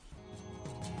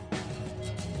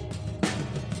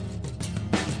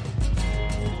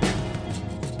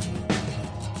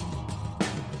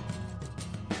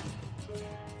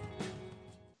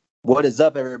What is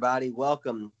up, everybody?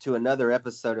 Welcome to another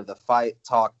episode of the Fight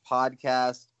Talk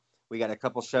podcast. We got a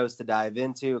couple shows to dive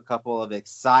into, a couple of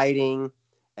exciting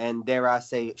and, dare I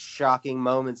say, shocking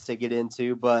moments to get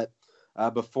into. But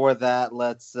before that,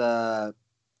 let's get a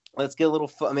little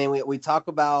fun. I mean, we talk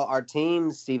about our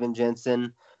teams, Steven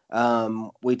Jensen.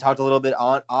 We talked a little bit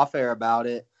off air about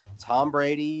it. Tom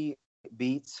Brady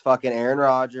beats fucking Aaron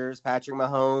Rodgers. Patrick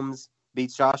Mahomes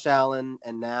beats Josh Allen,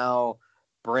 and now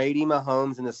Brady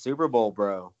Mahomes in the Super Bowl,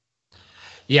 bro.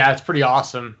 Yeah, it's pretty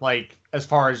awesome. Like, as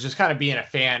far as just kind of being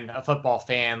a football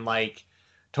fan, like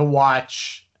to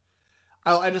watch.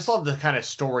 I just love the kind of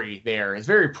story there. It's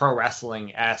very pro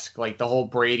wrestling-esque, like the whole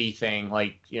Brady thing.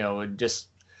 Like, just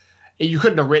you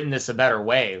couldn't have written this a better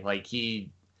way. Like he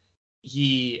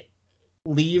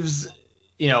leaves.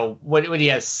 When he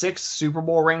has 6 Super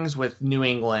Bowl rings with New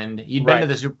England. He'd been to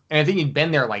the Super, and I think he'd been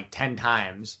there like 10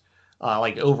 times,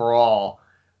 like overall.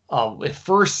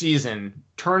 First season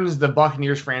turns the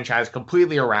Buccaneers franchise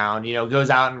completely around, goes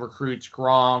out and recruits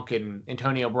Gronk and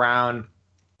Antonio Brown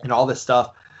and all this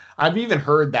stuff. I've even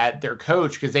heard that their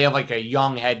coach, because they have like a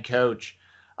young head coach,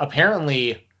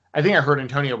 apparently, I think I heard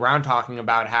Antonio Brown talking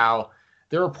about how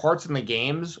there are parts in the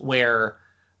games where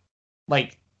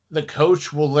like the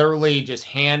coach will literally just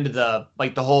hand the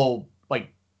whole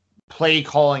like play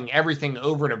calling everything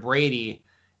over to Brady,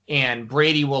 and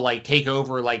Brady will like take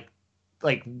over like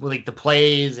the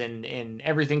plays and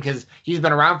everything, because he's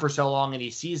been around for so long and he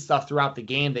sees stuff throughout the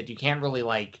game that you can't really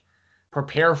like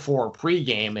prepare for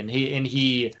pregame, and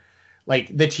he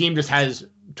like the team just has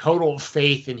total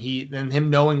faith in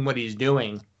him knowing what he's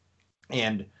doing.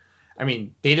 And I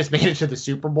mean, they just made it to the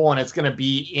Super Bowl, and it's going to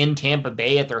be in Tampa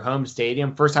Bay at their home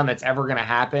stadium. First time that's ever going to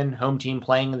happen, home team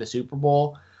playing in the Super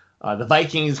Bowl. The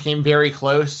Vikings came very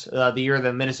close the year of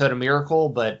the Minnesota Miracle,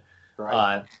 but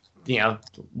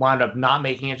wound up not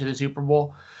making it to the Super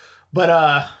Bowl.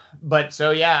 But so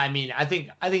yeah, I mean, I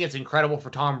think it's incredible for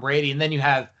Tom Brady, and then you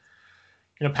have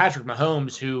Patrick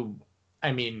Mahomes, who,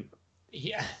 I mean,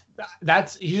 he's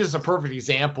just a perfect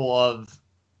example of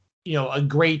a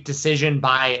great decision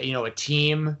by a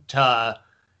team to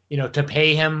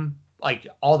pay him like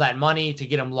all that money to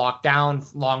get him locked down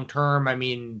long term. I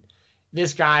mean,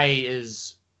 this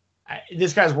guy's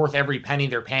worth every penny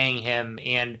they're paying him,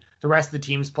 and the rest of the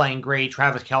team's playing great.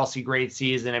 Travis Kelce, great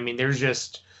season. I mean, there's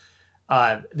just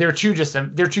they're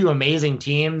two amazing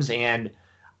teams, and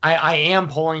I am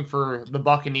pulling for the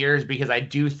Buccaneers because I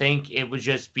do think it would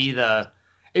just be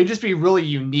really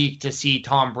unique to see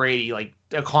Tom Brady like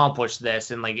accomplish this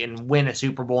and win a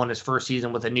Super Bowl in his first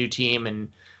season with a new team,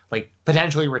 and like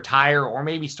potentially retire or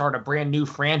maybe start a brand new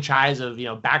franchise of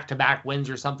back-to-back wins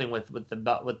or something with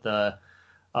the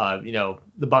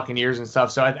Buccaneers and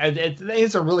stuff. So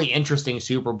it's a really interesting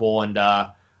Super Bowl, and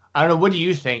I don't know. What do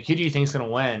you think? Who do you think is going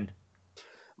to win?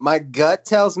 My gut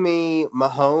tells me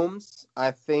Mahomes.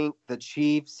 I think the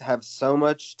Chiefs have so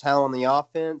much talent on the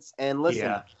offense, and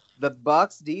listen, the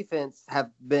Bucks defense have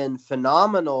been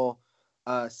phenomenal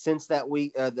since that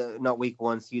week. Not week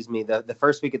one, excuse me. The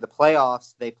first week of the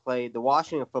playoffs, they played the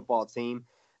Washington football team.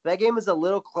 That game is a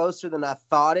little closer than I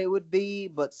thought it would be,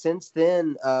 but since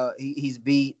then, he's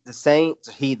beat the Saints.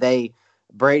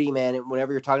 Brady, man. And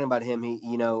whenever you're talking about him,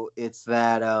 it's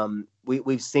that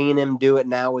we've seen him do it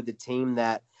now with the team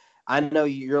that I know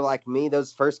you're like me.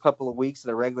 Those first couple of weeks of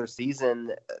the regular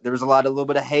season, there was a little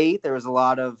bit of hate. There was a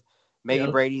lot of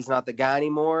maybe Brady's not the guy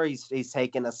anymore. He's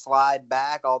taking a slide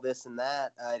back, all this and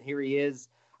that. And here he is.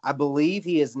 I believe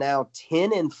he is now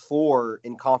 10-4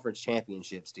 in conference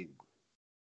championships, dude.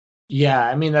 Yeah,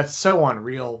 I mean, that's so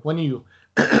unreal when you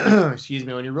excuse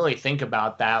me, when you really think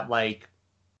about that. Like,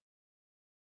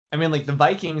 I mean, like the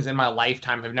Vikings in my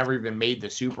lifetime have never even made the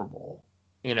Super Bowl,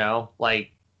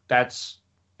 like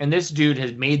and this dude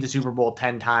has made the Super Bowl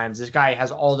 10 times. This guy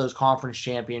has all those conference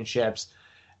championships.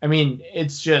 I mean,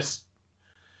 it's just,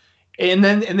 and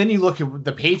then you look at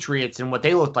the Patriots and what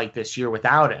they looked like this year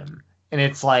without him. And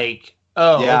it's like,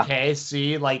 okay,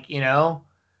 see, like,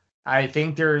 I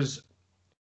think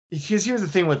because here's the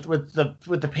thing with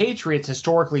the Patriots,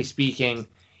 historically speaking,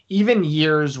 even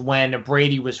years when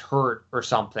Brady was hurt or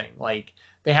something, like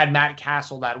they had Matt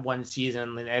Castle that one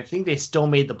season, and I think they still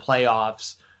made the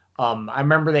playoffs. I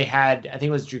remember they had, I think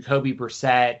it was Jacoby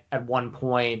Brissett at one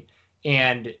point,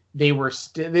 and they were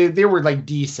they were like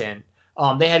decent.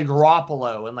 They had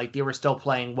Garoppolo, and like they were still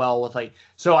playing well with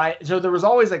so there was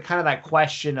always like kind of that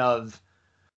question of,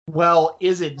 well,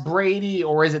 is it Brady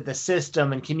or is it the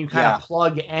system? And can you kind of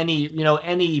plug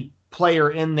any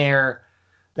player in there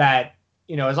that,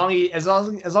 as long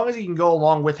as he can go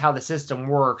along with how the system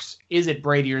works, is it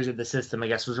Brady or is it the system? I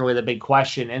guess was really the big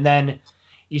question. And then,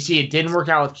 You see, it didn't work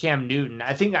out with Cam Newton.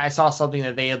 I think I saw something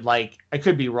that they had like, I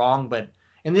could be wrong,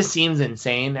 and this seems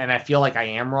insane, and I feel like I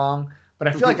am wrong, but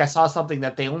I feel like I saw something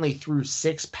that they only threw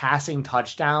 6 passing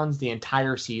touchdowns the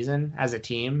entire season as a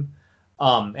team.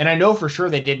 And I know for sure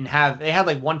they had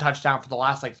like 1 touchdown for the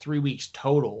last like 3 weeks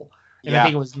total. And I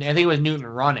think it was Newton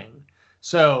running.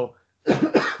 So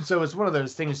it's one of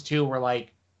those things too, where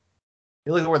like,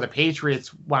 you look at where the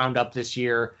Patriots wound up this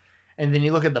year, and then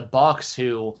you look at the Bucks,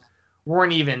 who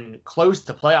weren't even close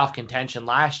to playoff contention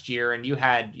last year, and you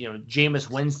had,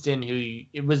 Jameis Winston, who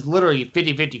it was literally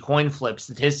 50-50 coin flip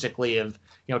statistically of,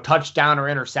 touchdown or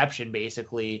interception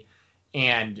basically.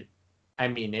 And I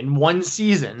mean, in one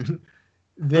season,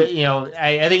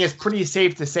 I think it's pretty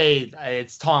safe to say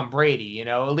it's Tom Brady.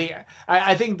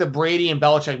 I think the Brady and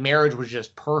Belichick marriage was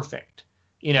just perfect,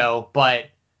 but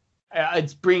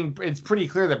it's pretty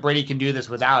clear that Brady can do this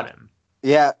without him.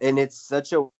 Yeah, and it's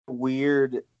such a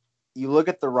weird. You look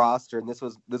at the roster, and this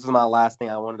was my last thing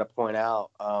I wanted to point out.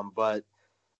 But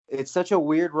it's such a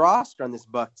weird roster on this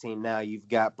Buck team now. You've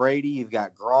got Brady, you've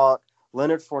got Gronk,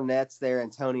 Leonard Fournette's there,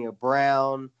 Antonio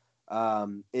Brown.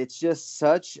 It's just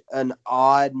such an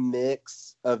odd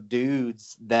mix of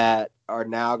dudes that are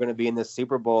now going to be in the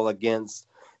Super Bowl against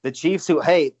the Chiefs, who,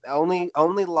 hey, only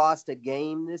lost a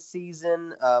game this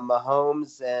season.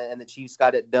 Mahomes and the Chiefs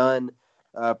got it done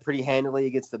pretty handily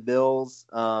against the Bills.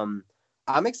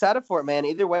 I'm excited for it, man.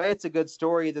 Either way, it's a good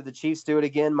story. Either the Chiefs do it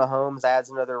again, Mahomes adds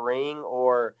another ring,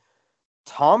 or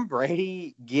Tom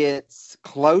Brady gets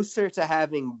closer to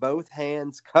having both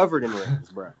hands covered in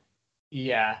rings, bro.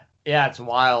 Yeah, it's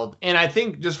wild. And I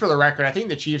think, just for the record, I think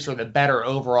the Chiefs are the better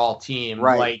overall team.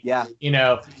 Right, like, yeah.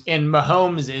 And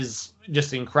Mahomes is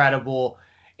just incredible.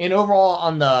 And overall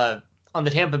on the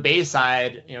Tampa Bay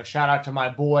side, shout out to my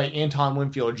boy Anton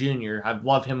Winfield Jr. I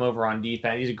love him over on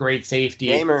defense. He's a great safety.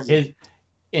 Gamer.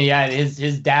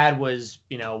 His dad was,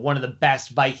 one of the best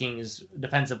Vikings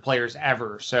defensive players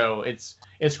ever. So it's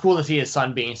cool to see his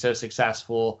son being so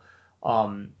successful.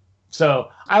 So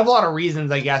I have a lot of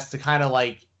reasons, I guess, to kind of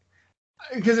like,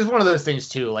 because it's one of those things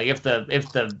too. Like, if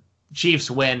the Chiefs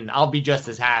win, I'll be just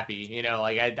as happy.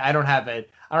 Like, I don't have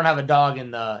a dog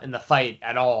in the fight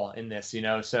at all in this.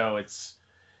 So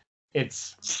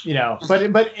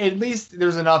but at least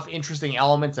there's enough interesting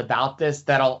elements about this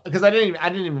because I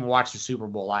didn't even watch the Super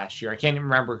Bowl last year. I can't even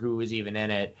remember who was even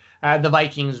in it. The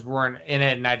Vikings weren't in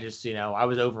it, and I just, I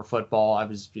was over football. I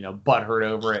was, butthurt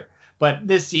over it. But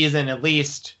this season, at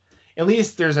least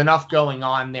there's enough going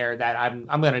on there that I'm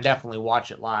going to definitely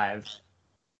watch it live.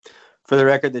 For the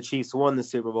record, the Chiefs won the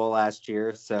Super Bowl last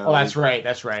year. So that's right.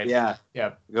 Yeah.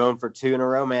 Going for 2 in a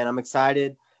row, man. I'm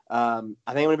excited. I think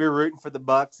I'm going to be rooting for the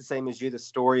Bucks, the same as you, the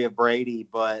story of Brady.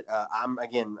 But I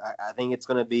think it's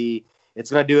going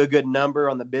to do a good number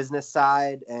on the business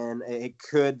side, and it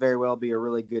could very well be a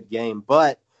really good game.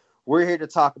 But we're here to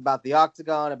talk about the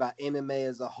Octagon, about MMA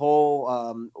as a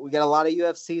whole. We got a lot of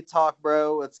UFC talk,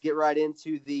 bro. Let's get right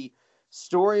into the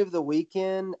story of the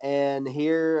weekend. And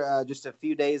here, just a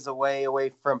few days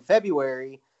away from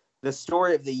February, the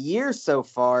story of the year so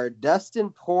far: Dustin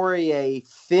Poirier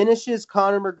finishes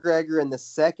Conor McGregor in the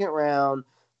second round,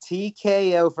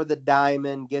 TKO for the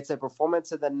Diamond, gets a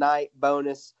Performance of the Night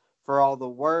bonus for all the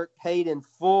work, paid in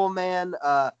full, man.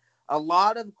 A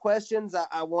lot of questions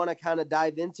I want to kind of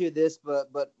dive into this, but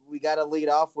we got to lead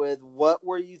off with, what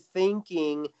were you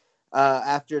thinking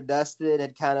after Dustin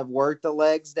had kind of worked the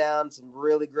legs down, some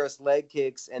really gross leg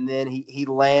kicks, and then he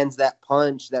lands that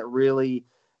punch that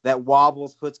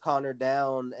wobbles, puts Conor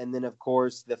down, and then, of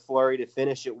course, the flurry to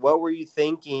finish it. What were you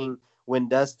thinking when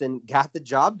Dustin got the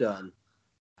job done?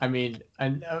 I mean,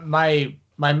 and my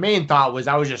main thought was,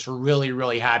 I was just really,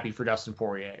 really happy for Dustin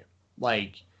Poirier.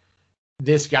 Like,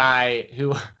 this guy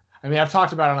who, I've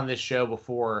talked about it on this show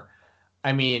before.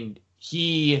 I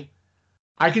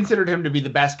considered him to be the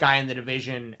best guy in the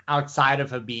division outside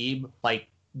of Khabib, like,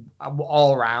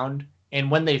 all around. And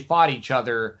when they fought each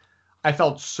other, I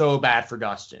felt so bad for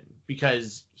Dustin,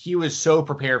 because he was so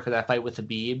prepared for that fight with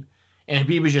Khabib, and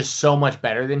Khabib was just so much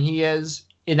better than he is.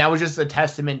 And that was just a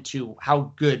testament to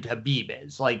how good Khabib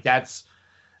is. Like,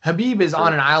 Khabib is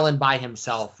on an island by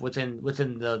himself within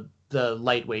the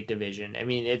lightweight division.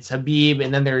 It's Khabib,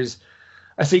 and then there's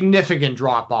a significant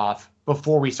drop off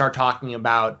before we start talking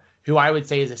about who I would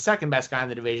say is the second best guy in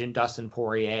the division, Dustin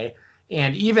Poirier.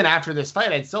 And even after this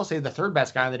fight, I'd still say the third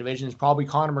best guy in the division is probably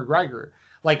Conor McGregor.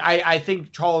 Like, I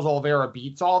think Charles Oliveira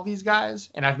beats all of these guys,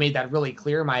 and I've made that really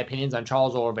clear. My opinions on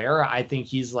Charles Oliveira, I think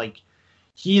he's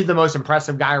the most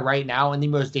impressive guy right now and the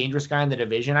most dangerous guy in the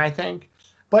division, I think.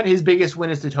 But his biggest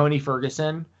win is to Tony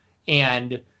Ferguson,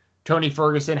 and Tony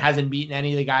Ferguson hasn't beaten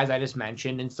any of the guys I just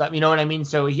mentioned and stuff. You know what I mean?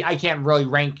 So I can't really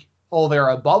rank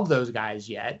Oliveira above those guys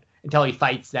yet until he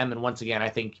fights them. And once again, I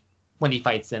think when he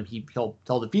fights them, he'll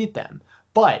defeat them.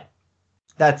 But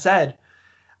that said,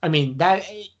 I mean, that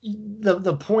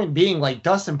the point being, like,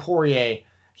 Dustin Poirier,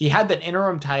 he had that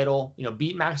interim title,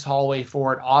 beat Max Holloway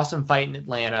for it, awesome fight in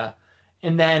Atlanta,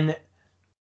 and then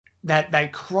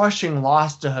that crushing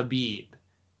loss to Khabib.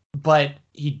 But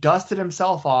he dusted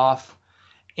himself off,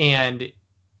 and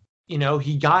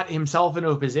he got himself into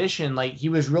a position, like, he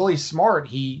was really smart.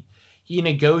 He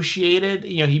negotiated,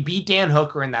 he beat Dan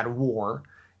Hooker in that war.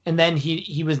 And then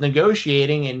he was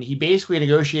negotiating, and he basically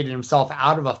negotiated himself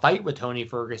out of a fight with Tony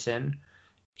Ferguson.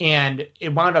 And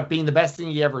it wound up being the best thing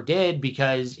he ever did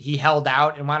because he held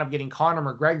out and wound up getting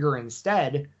Conor McGregor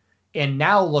instead. And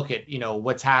now look at,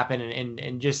 what's happened,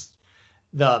 and just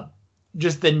the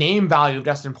name value of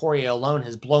Dustin Poirier alone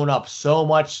has blown up so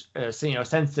much,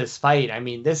 since this fight. I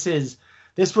mean, this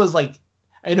was like,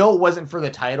 I know it wasn't for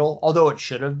the title, although it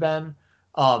should have been.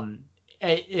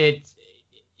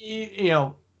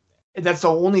 That's the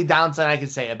only downside I can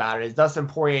say about it is Dustin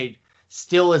Poirier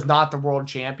still is not the world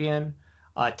champion,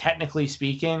 technically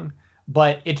speaking,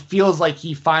 but it feels like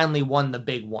he finally won the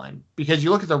big one because you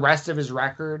look at the rest of his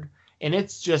record and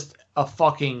it's just a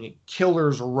fucking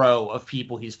killer's row of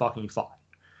people he's fucking fought.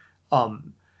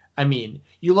 I mean,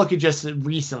 you look at just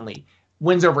recently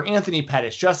wins over Anthony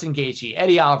Pettis, Justin Gaethje,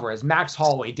 Eddie Alvarez, Max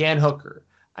Holloway, Dan Hooker.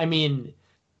 I mean,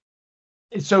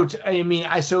 it's just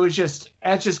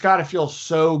got to feel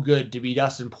so good to be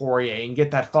Dustin Poirier and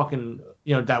get that fucking,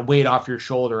 that weight off your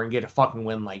shoulder and get a fucking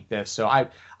win like this. So I'm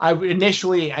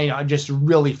just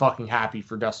really fucking happy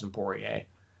for Dustin Poirier.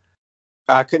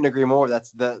 I couldn't agree more.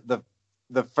 That's the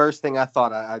first thing I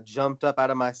thought. I jumped up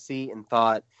out of my seat and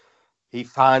thought he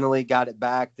finally got it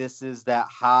back. This is that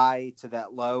high to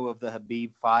that low of the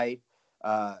Khabib fight.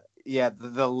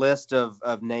 The list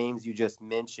of names you just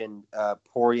mentioned,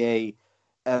 Poirier,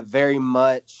 very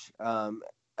much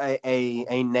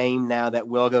a name now that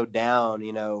will go down.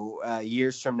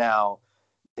 Years from now,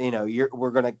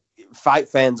 fight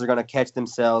fans are gonna catch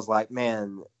themselves like,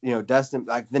 man, Dustin,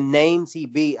 like the names he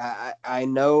beat. I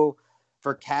know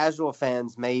for casual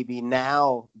fans, maybe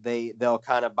now they'll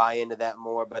kind of buy into that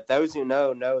more. But those who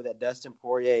know that Dustin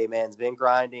Poirier, man's been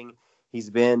grinding. He's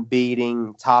been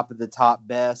beating top of the top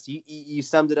best. You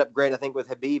summed it up great, I think, with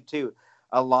Khabib too.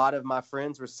 A lot of my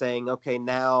friends were saying, okay,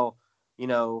 now,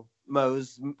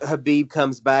 Khabib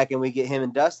comes back and we get him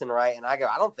and Dustin, right? And I go,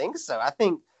 I don't think so. I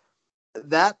think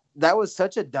that was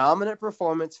such a dominant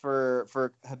performance for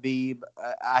Khabib.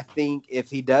 I think if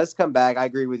he does come back, I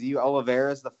agree with you.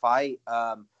 Oliveira's the fight.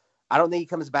 I don't think he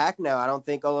comes back now. I don't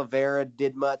think Oliveira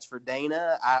did much for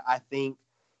Dana. I think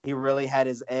he really had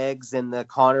his eggs in the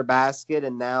Conor basket,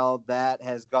 and now that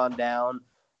has gone down.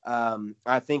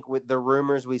 I think with the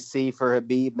rumors we see for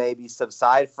Khabib maybe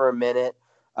subside for a minute.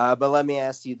 But let me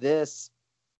ask you this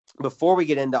before we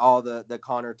get into all the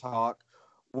Conor talk.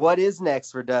 What is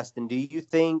next for Dustin? Do you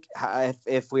think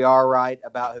if we are right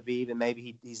about Khabib and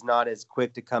maybe he's not as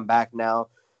quick to come back now,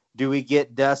 do we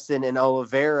get Dustin and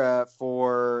Oliveira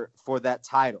for that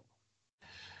title?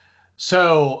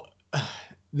 So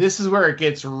this is where it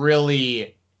gets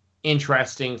really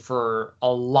interesting for a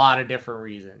lot of different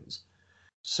reasons.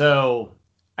 So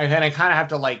I kind of have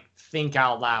to like think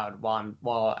out loud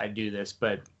while I do this.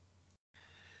 But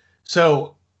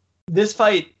so this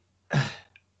fight,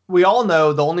 we all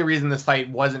know the only reason this fight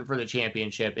wasn't for the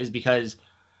championship is because,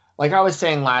 like I was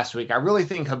saying last week, I really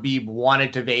think Khabib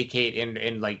wanted to vacate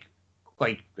in like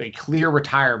a clear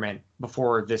retirement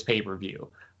before this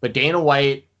pay-per-view. But Dana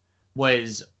White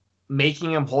was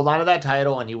making him hold on to that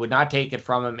title, and he would not take it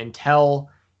from him until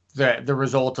the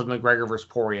result of McGregor versus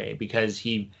Poirier, because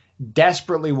he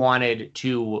desperately wanted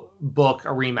to book a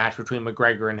rematch between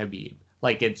McGregor and Khabib.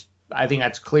 I think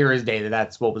that's clear as day that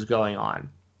that's what was going on.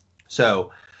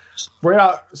 So right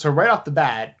off the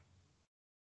bat,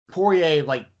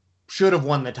 Poirier should have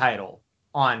won the title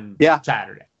on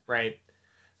Saturday, right?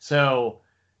 So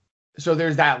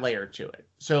there's that layer to it.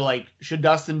 So should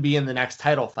Dustin be in the next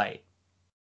title fight?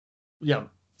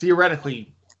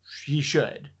 Theoretically he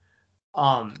should.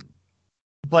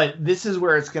 But this is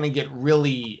where it's going to get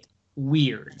really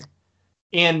weird.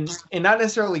 And not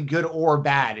necessarily good or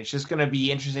bad. It's just going to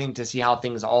be interesting to see how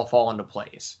things all fall into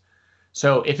place.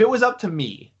 So if it was up to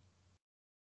me,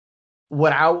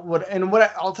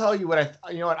 I'll tell you what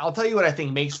I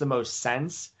think makes the most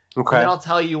sense. Okay. And then I'll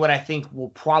tell you what I think will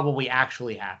probably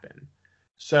actually happen.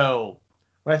 So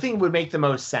what I think would make the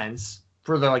most sense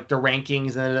for the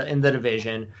rankings in the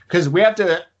division, because we have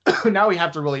to now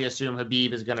really assume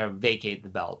Khabib is going to vacate the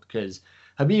belt, because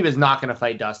Khabib is not going to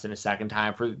fight Dustin a second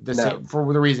time for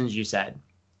the reasons you said.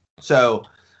 So,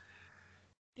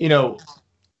 and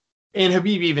Khabib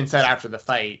even said after the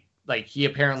fight, like he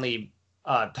apparently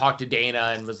talked to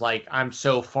Dana and was like, I'm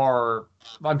so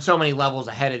many levels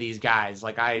ahead of these guys.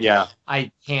 Like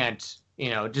I can't,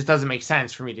 it just doesn't make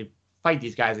sense for me to fight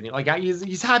these guys anymore. Like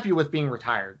he's happy with being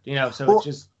retired, so it's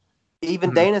just.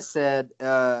 Even Dana said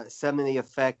something to the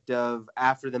effect of,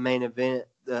 after the main event,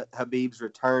 Khabib's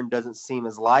return doesn't seem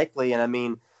as likely. And I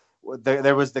mean,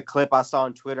 there was the clip I saw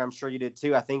on Twitter. I'm sure you did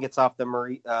too. I think it's off the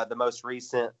most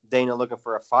recent Dana Looking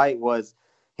for a Fight, was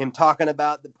him talking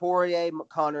about the Poirier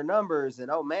Conor numbers, and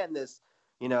oh man, this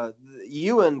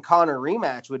you and Conor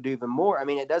rematch would do even more. I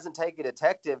mean, it doesn't take a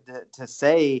detective to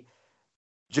say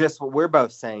just what we're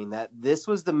both saying, that this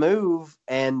was the move,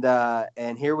 and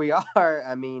here we are.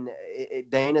 I mean,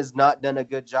 Dana's not done a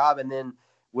good job, and then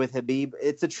with Khabib,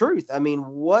 it's the truth. I mean,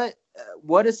 what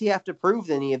does he have to prove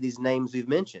to any of these names we've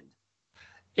mentioned?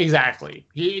 Exactly.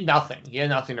 He had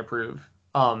nothing to prove.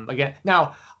 Again,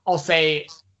 now I'll say,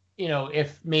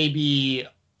 if maybe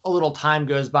a little time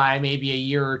goes by, maybe a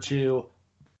year or two,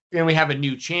 and we have a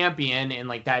new champion, and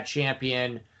like that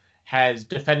champion has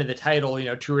defended the title,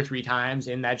 2 or 3 times,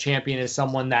 and that champion is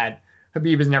someone that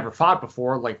Khabib has never fought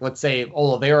before. Like, let's say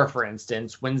Oliveira, for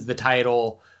instance, wins the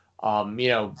title,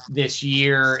 this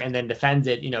year, and then defends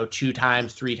it, 2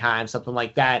 times, 3 times, something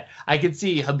like that. I could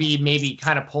see Khabib maybe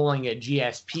kind of pulling a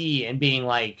GSP and being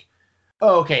like,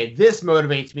 oh, okay, this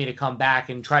motivates me to come back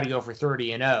and try to go for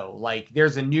 30-0. Like,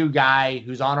 there's a new guy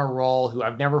who's on a roll who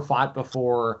I've never fought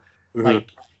before. Mm-hmm.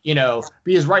 Like,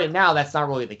 because right now that's not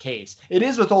really the case. It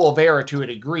is with Oliveira to a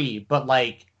degree, but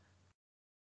like,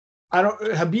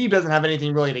 Khabib doesn't have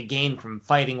anything really to gain from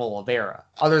fighting Oliveira,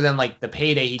 other than like the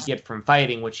payday he'd get from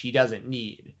fighting, which he doesn't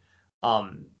need.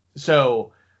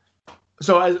 So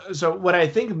what I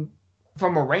think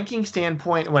from a ranking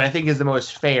standpoint, what I think is the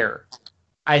most fair,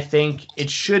 I think it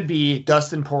should be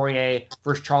Dustin Poirier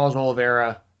versus Charles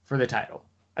Oliveira for the title.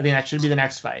 I think that should be the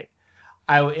next fight.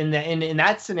 In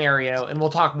that scenario, and we'll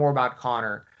talk more about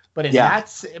Conor, but in that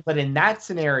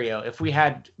scenario, if we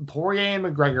had Poirier and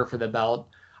McGregor for the belt,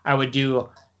 I would do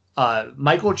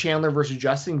Michael Chandler versus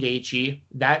Justin Gaethje.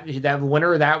 That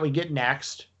winner of that would get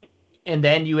next, and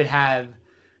then you would have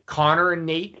Conor and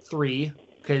Nate 3,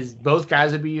 because both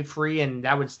guys would be free, and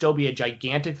that would still be a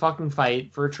gigantic fucking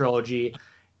fight for a trilogy.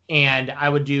 And I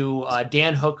would do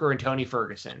Dan Hooker and Tony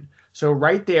Ferguson. So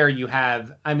right there you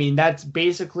have, I mean, that's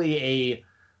basically a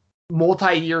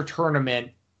multi-year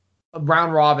tournament, a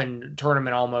round robin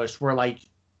tournament almost, where like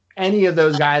any of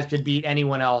those guys could beat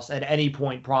anyone else at any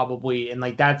point probably. And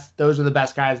like those are the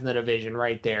best guys in the division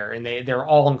right there. And they're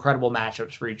all incredible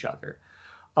matchups for each other.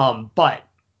 But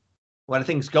what I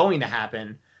think is going to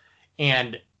happen,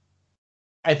 and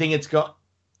I think it's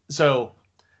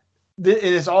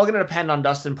it's all going to depend on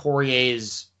Dustin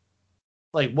Poirier's,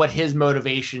 like what his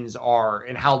motivations are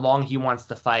and how long he wants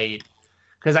to fight.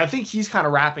 Because I think he's kind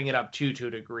of wrapping it up too, to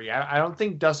a degree. I don't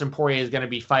think Dustin Poirier is going to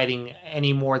be fighting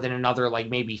any more than another, like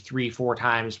maybe 3-4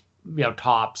 times,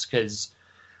 tops. Because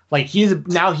like he's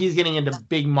getting into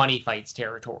big money fights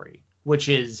territory, which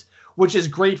is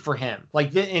great for him.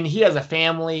 Like, and he has a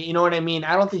family, you know what I mean?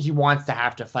 I don't think he wants to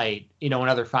have to fight,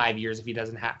 another 5 years if he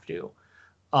doesn't have to.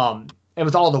 And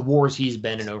with all the wars he's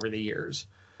been in over the years.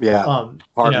 Yeah.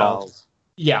 Hard miles.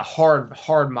 Yeah,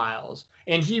 hard miles.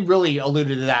 And he really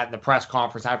alluded to that in the press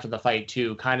conference after the fight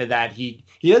too, kind of that he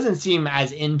doesn't seem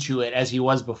as into it as he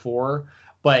was before,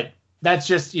 but that's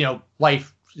just,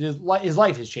 life. His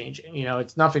life is changing.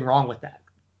 It's nothing wrong with that.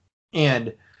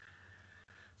 And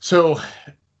so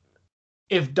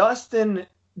if Dustin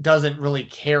doesn't really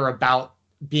care about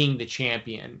being the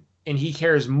champion, and he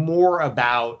cares more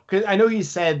about, because I know he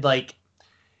said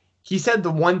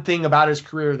the one thing about his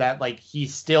career that like he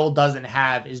still doesn't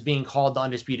have is being called the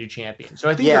undisputed champion. So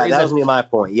I think that was my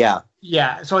point. Yeah.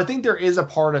 Yeah. So I think there is a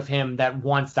part of him that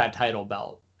wants that title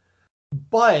belt.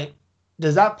 But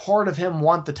does that part of him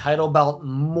want the title belt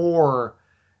more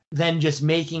than just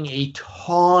making a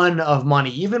ton of money,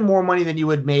 even more money than you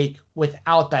would make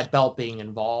without that belt being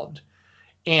involved?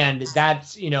 And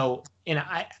that's, and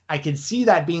I can see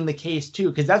that being the case too,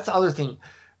 because that's the other thing.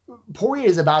 Poirier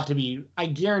is about to be, I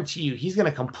guarantee you, he's going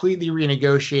to completely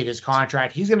renegotiate his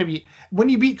contract. He's going to be, when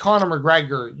you beat Conor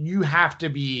McGregor, you have to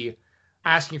be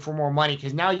asking for more money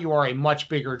because now you are a much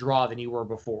bigger draw than you were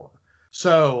before.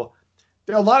 So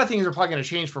there are a lot of things are probably going to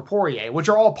change for Poirier, which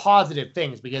are all positive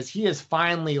things because he is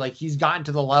finally, like, he's gotten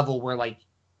to the level where, like,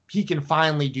 he can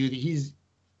finally do the,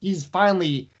 he's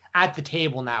finally at the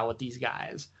table now with these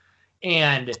guys.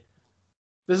 And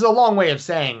this is a long way of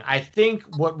saying I think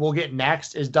what we'll get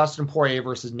next is Dustin Poirier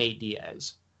versus Nate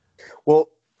Diaz. Well,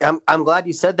 I'm glad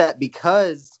you said that,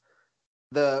 because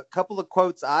the couple of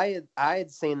quotes I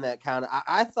had seen that kind of,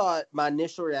 I thought, my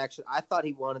initial reaction, I thought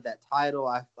he wanted that title.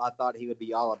 I thought he would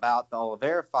be all about the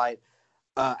Oliveira fight.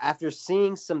 After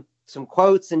seeing some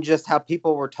quotes and just how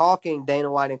people were talking, Dana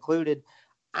White included,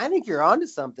 I think you're onto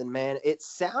something, man. It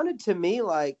sounded to me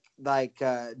like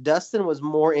Dustin was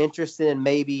more interested in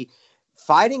maybe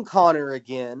fighting Conor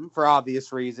again for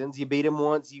obvious reasons. You beat him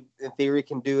once, you in theory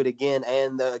can do it again,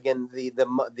 and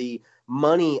the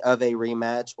money of a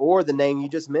rematch, or the name you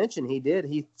just mentioned.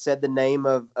 He said the name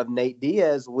of Nate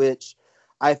Diaz, which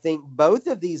I think both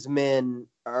of these men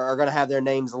are going to have their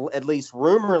names at least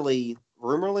rumorly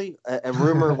a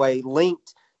rumor way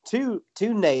linked to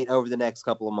Nate over the next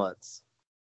couple of months.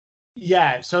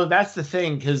 Yeah, so that's the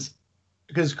thing,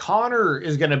 because Conor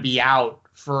is going to be out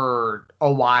for a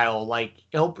while. Like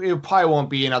it probably won't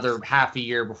be another half a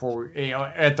year before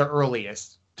at the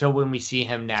earliest till when we see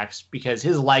him next, because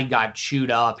his leg got chewed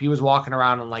up. He was walking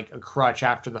around on like a crutch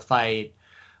after the fight.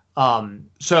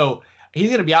 So he's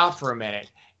going to be out for a minute,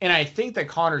 and I think that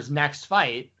Conor's next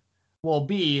fight will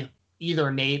be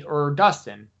either Nate or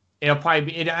Dustin. It'll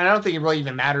probably be. I don't think it really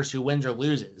even matters who wins or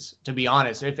loses, to be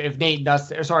honest. If Nate and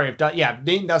Dustin, if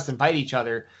Nate and Dustin fight each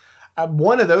other,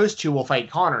 one of those two will fight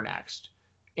Conor next,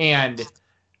 and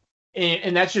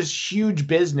that's just huge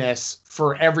business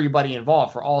for everybody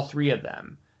involved, for all three of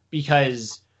them,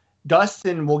 because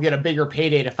Dustin will get a bigger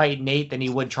payday to fight Nate than he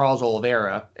would Charles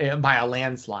Oliveira by a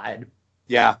landslide.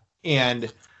 Yeah,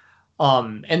 and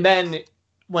then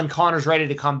when Conor's ready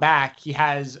to come back, he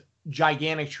has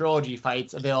gigantic trilogy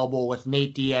fights available with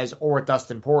Nate Diaz or with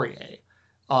Dustin Poirier.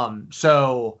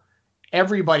 So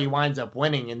everybody winds up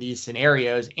winning in these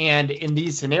scenarios. And in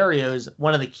these scenarios,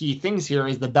 one of the key things here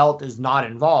is the belt is not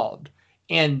involved.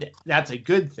 And that's a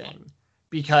good thing,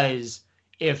 because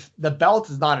if the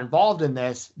belt is not involved in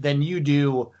this, then you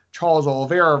do Charles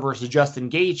Oliveira versus Justin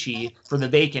Gaethje for the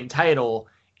vacant title.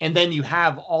 And then you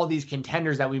have all these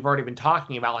contenders that we've already been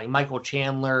talking about, like Michael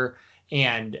Chandler,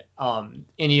 and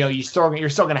you're still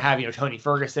going to have Tony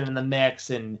Ferguson in the mix,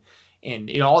 and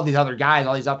all these other guys,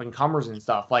 all these up and comers and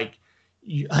stuff. Like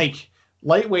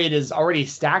lightweight is already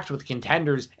stacked with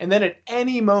contenders, and then at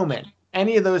any moment,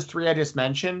 any of those three I just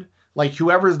mentioned, like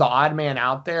whoever's the odd man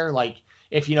out there, like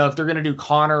if they're going to do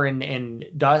Conor and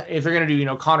if they're going to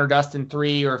do Conor Dustin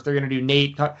 3, or if they're going to do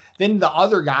Nate, then the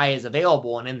other guy is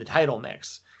available and in the title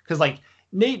mix, because like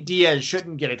Nate Diaz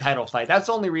shouldn't get a title fight. That's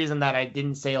the only reason that I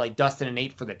didn't say like Dustin and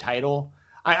Nate for the title.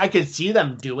 I could see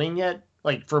them doing it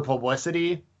like for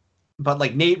publicity, but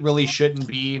like Nate really shouldn't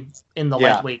be in the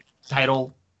lightweight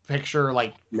title picture.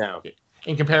 Like, no,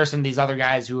 in comparison to these other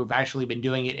guys who have actually been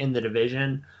doing it in the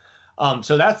division.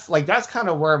 So that's kind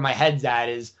of where my head's at.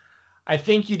 Is I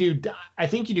think you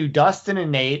do Dustin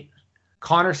and Nate.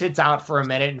 Conor sits out for a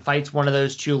minute and fights one of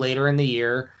those two later in the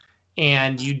year,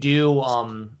 and you do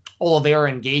Oliveira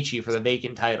and Gaethje for the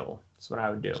vacant title. That's what I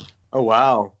would do. Oh,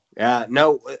 wow. Yeah,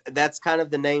 no, that's kind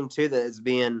of the name too that is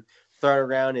being thrown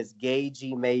around, is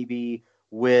Gaethje maybe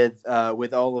with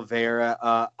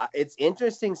Oliveira. It's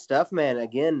interesting stuff, man.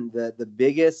 Again, the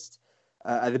biggest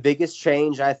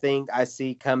change I think I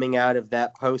see coming out of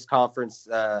that post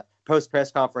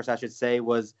press conference, I should say,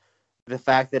 was the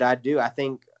fact that I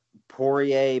think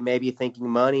Poirier may be thinking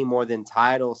money more than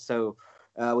title. So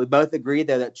we both agree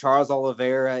though that Charles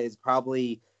Oliveira is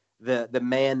probably the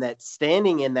man that's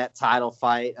standing in that title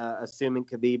fight, assuming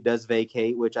Khabib does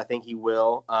vacate, which I think he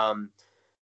will.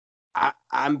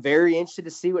 I'm very interested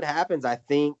to see what happens. I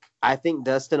think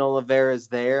Dustin Oliveira is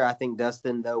there. I think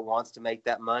Dustin, though, wants to make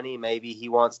that money. Maybe he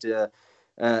wants to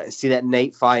see that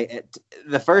Nate fight.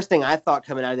 The first thing I thought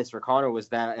coming out of this for Conor was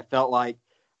that it felt like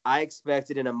I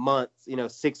expected in a month,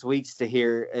 6 weeks, to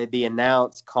hear it be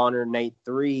announced Conor Nate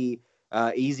 3,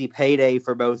 easy payday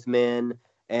for both men.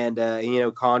 And,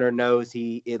 Conor knows,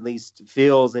 he at least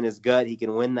feels in his gut he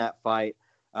can win that fight.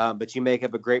 But you make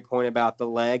up a great point about the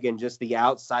leg and just the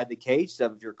outside the cage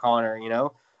stuff of your Conor.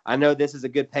 I know this is a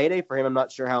good payday for him. I'm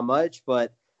not sure how much,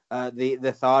 but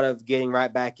the thought of getting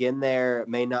right back in there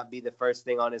may not be the first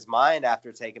thing on his mind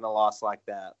after taking a loss like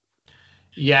that.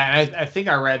 Yeah, I think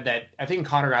I read that. I think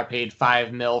Conor got paid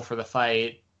 $5 million for the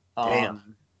fight.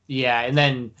 Damn. Yeah, and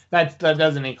then that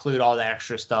doesn't include all the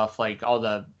extra stuff, like all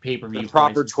the pay-per-view, the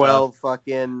proper 12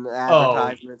 fucking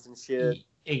advertisements and shit.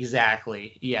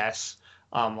 Exactly. Yes.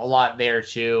 A lot there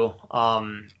too.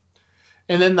 And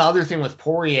then the other thing with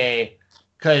Poirier,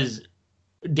 because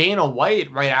Dana White,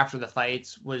 right after the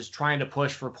fights, was trying to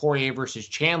push for Poirier versus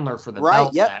Chandler for the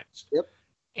belt next. Yep.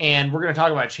 And we're going to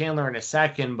talk about Chandler in a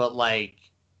second, but like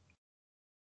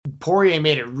Poirier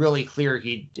made it really clear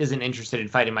he isn't interested in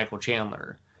fighting Michael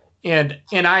Chandler, and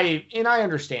I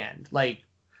understand, like,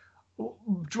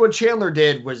 what Chandler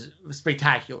did was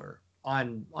spectacular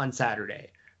on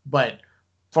Saturday, but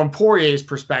from Poirier's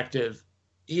perspective,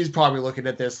 he's probably looking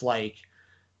at this like,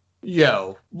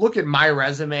 yo, look at my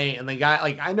resume, and the guy,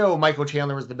 like, I know Michael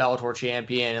Chandler was the Bellator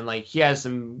champion, and like he has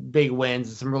some big wins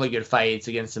and some really good fights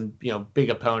against some, you know, big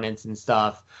opponents and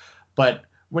stuff, but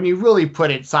when you really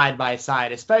put it side by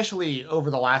side, especially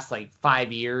over the last like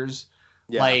 5 years,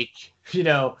 like, you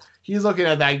know, he's looking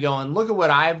at that going, look at what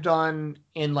I've done,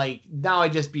 and like now I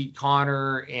just beat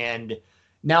Conor, and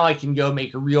now I can go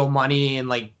make real money and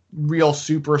like real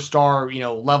superstar, you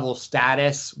know, level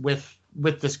status with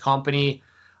this company.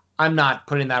 I'm not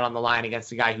putting that on the line against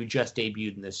the guy who just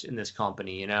debuted in this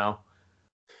company, you know?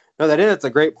 No, that's a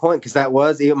great point, because that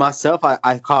was, even myself,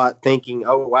 I caught thinking,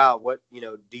 oh, wow, what, you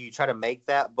know, do you try to make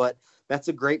that? But that's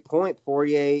a great point.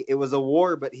 Poirier, it was a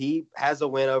war, but he has a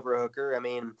win over Hooker. I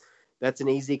mean, that's an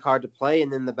easy card to play.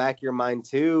 And in the back of your mind,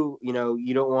 too, you know,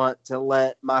 you don't want to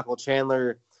let Michael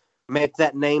Chandler make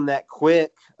that name that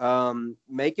quick,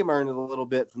 make him earn it a little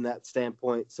bit from that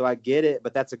standpoint. So I get it,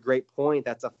 but that's a great point.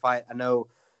 That's a fight. I know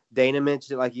Dana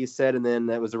mentioned it, like you said, and then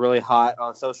it was really hot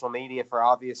on social media for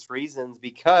obvious reasons,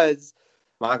 because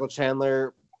Michael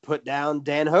Chandler put down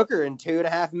Dan Hooker in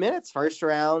 2.5 minutes, first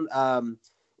round.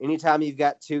 Anytime you've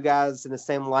got two guys in the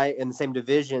same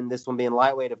division, this one being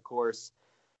lightweight, of course,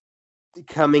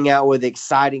 coming out with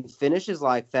exciting finishes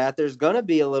like that, there's going to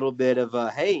be a little bit of a,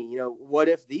 hey, you know, what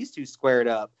if these two squared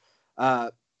up?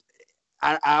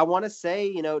 I want to say,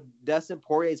 you know, Dustin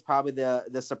Poirier is probably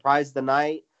the surprise of the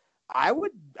night. I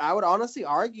would honestly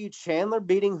argue Chandler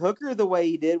beating Hooker the way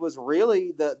he did was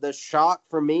really the shock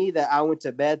for me, that I went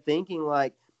to bed thinking,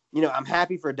 like, you know, I'm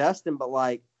happy for Dustin, but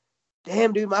like,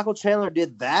 damn, dude, Michael Chandler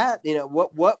did that. You know,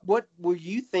 what were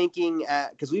you thinking?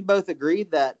 Because we both agreed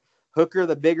that Hooker,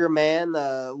 the bigger man,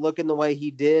 looking the way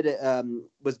he did,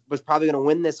 was probably going to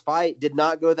win this fight. Did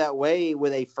not go that way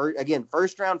with a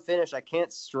first round finish. I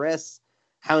can't stress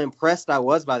how impressed I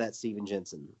was by that Steven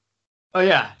Jensen. Oh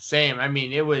yeah, same. I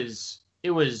mean, it was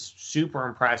super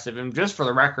impressive. And just for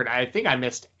the record, I think I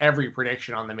missed every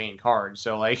prediction on the main card.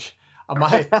 So like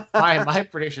my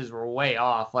predictions were way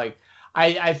off. Like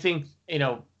I think, you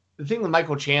know, the thing with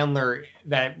Michael Chandler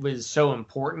that was so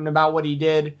important about what he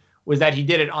did was that he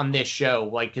did it on this show,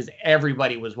 like, because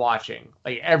everybody was watching.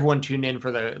 Like, everyone tuned in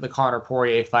for the Conor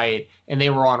Poirier fight, and they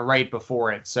were on right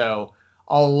before it. So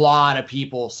a lot of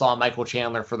people saw Michael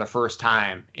Chandler for the first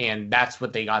time, and that's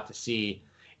what they got to see.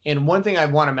 And one thing I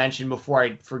want to mention before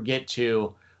I forget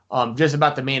to, just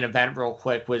about the main event real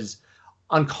quick, was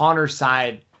on Conor's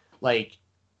side, like,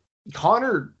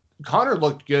 Conor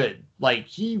looked good. Like,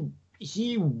 he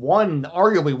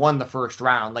arguably won the first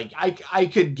round. Like, I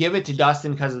could give it to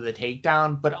Dustin because of the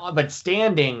takedown, but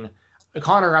standing,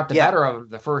 Conor got the better of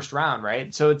the first round,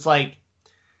 right? So it's like,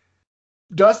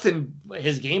 Dustin,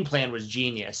 his game plan was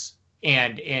genius,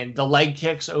 and the leg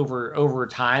kicks over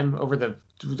time, over the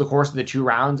course of the 2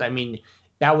 rounds. I mean,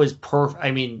 that was perfect.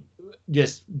 I mean,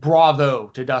 just bravo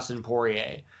to Dustin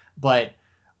Poirier. But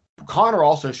Conor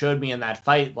also showed me in that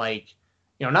fight, like,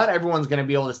 you know, not everyone's going to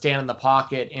be able to stand in the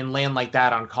pocket and land like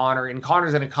that on Conor, and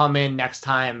Conor's going to come in next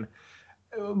time,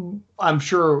 I'm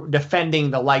sure,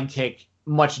 defending the leg kick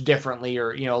much differently,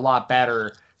 or, you know, a lot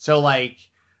better. So like,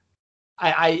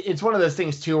 it's one of those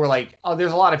things too, where like, oh,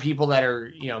 there's a lot of people that are,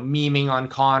 you know, memeing on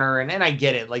Conor, and I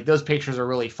get it. Like, those pictures are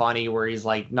really funny where he's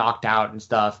like knocked out and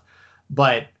stuff,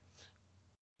 but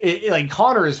like,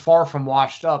 Conor is far from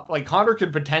washed up. Like, Conor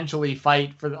could potentially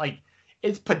fight for, like,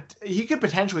 he could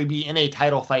potentially be in a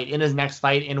title fight in his next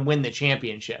fight and win the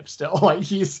championship still. Like,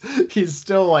 he's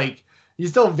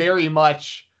still very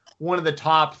much one of the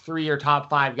top 3 or top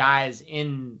 5 guys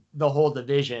in the whole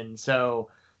division. So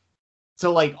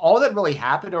like, all that really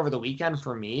happened over the weekend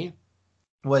for me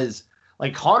was,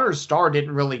 like, Conor's star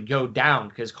didn't really go down,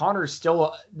 because Conor's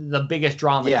still the biggest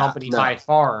draw in the company by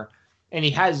far, and he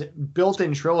has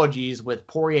built-in trilogies with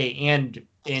Poirier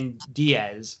and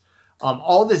Diaz.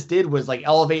 All this did was like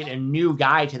elevate a new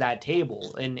guy to that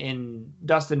table in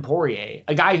Dustin Poirier,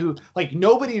 a guy who, like,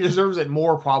 nobody deserves it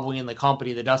more probably in the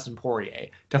company than Dustin Poirier,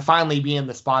 to finally be in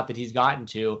the spot that he's gotten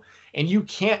to. And you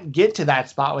can't get to that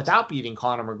spot without beating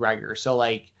Conor McGregor. So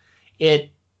like,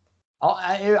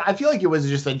 I feel like it was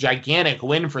just a gigantic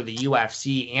win for the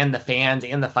UFC and the fans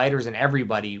and the fighters and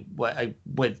everybody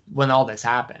when all this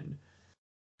happened.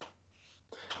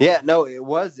 Yeah, no, it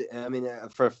was. I mean,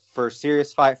 for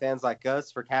serious fight fans like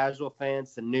us, for casual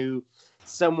fans,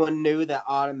 someone new that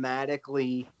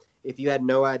automatically if you had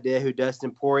no idea who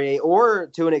Dustin Poirier or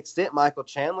to an extent Michael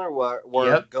Chandler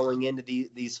were going into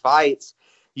these fights,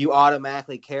 you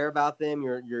automatically care about them.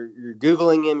 You're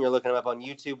Googling him, you're looking him up on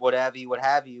YouTube, what have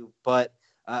you. But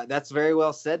that's very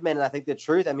well said, man. And I think the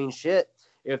truth, I mean, shit,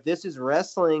 if this is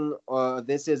wrestling or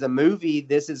this is a movie,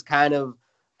 this is kind of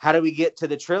how do we get to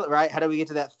the trilogy, right? How do we get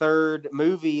to that third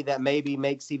movie that maybe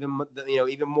makes even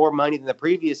more money than the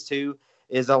previous two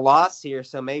is a loss here.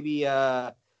 So maybe,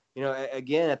 again,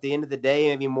 at the end of the day,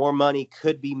 maybe more money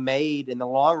could be made in the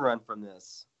long run from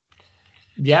this.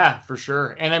 Yeah, for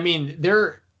sure. And I mean,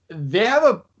 they have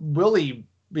a really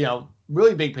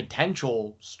big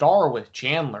potential star with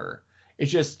Chandler.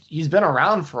 It's just he's been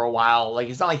around for a while. Like,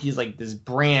 it's not like he's like this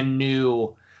brand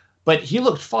new, but he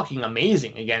looked fucking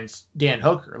amazing against Dan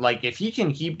Hooker. Like, if he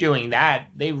can keep doing that,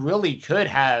 they really could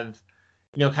have,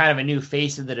 kind of a new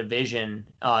face of the division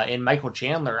in Michael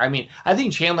Chandler. I mean, I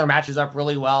think Chandler matches up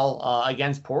really well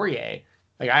against Poirier.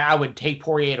 Like, I would take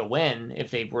Poirier to win if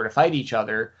they were to fight each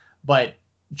other, but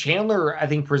Chandler, I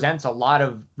think, presents a lot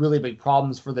of really big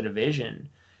problems for the division.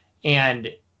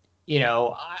 And,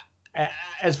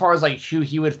 as far as like who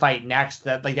he would fight next,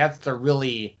 that's the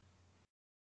really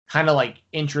kind of like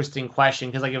interesting question.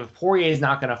 Because like if Poirier is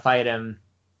not going to fight him,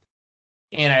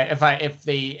 and if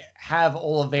they have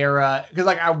Oliveira, because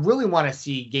like I really want to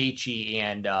see Gaethje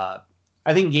and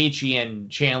I think Gaethje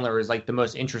and Chandler is like the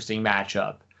most interesting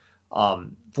matchup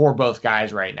for both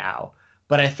guys right now.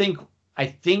 But I think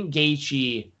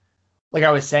Gaethje, like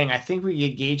I was saying, I think we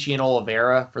get Gaethje and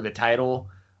Oliveira for the title.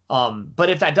 But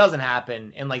if that doesn't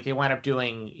happen and like they wind up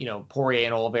doing, Poirier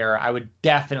and Oliveira, I would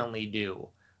definitely do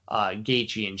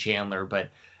Gaethje and Chandler. But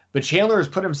Chandler has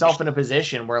put himself in a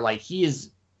position where like he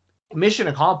is mission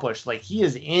accomplished. Like he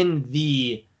is in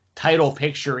the title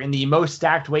picture in the most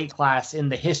stacked weight class in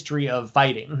the history of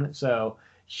fighting. So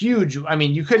huge. I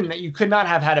mean, you could not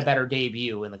have had a better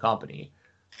debut in the company.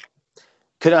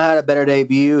 Could have had a better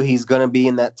debut. He's going to be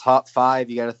in that top 5.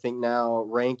 You got to think now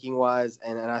ranking wise.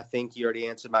 And I think you already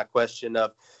answered my question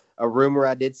of a rumor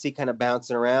I did see kind of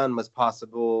bouncing around was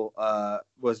possible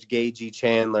was Gaethje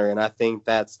Chandler. And I think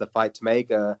that's the fight to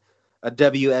make a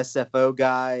WSFO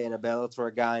guy and a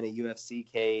Bellator guy in a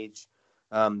UFC cage.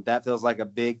 That feels like a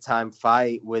big time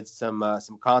fight with some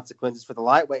consequences for the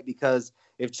lightweight, because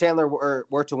if Chandler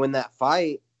were to win that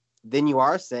fight, then you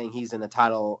are saying he's in a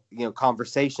title,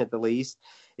 conversation at the least.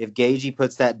 If Gaethje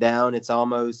puts that down, it's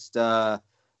almost the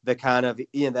kind of,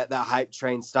 that hype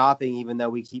train stopping, even though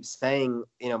we keep saying,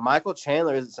 Michael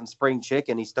Chandler isn't some spring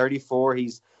chicken. He's 34.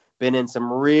 He's been in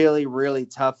some really, really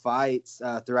tough fights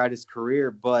throughout his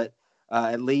career. But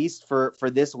at least for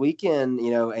this weekend,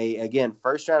 again,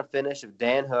 first round finish of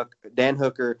Dan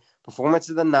Hooker, performance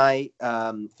of the night,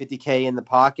 $50K in the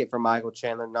pocket for Michael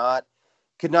Chandler.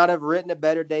 Could not have written a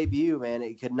better debut, man.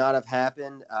 It could not have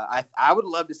happened. I would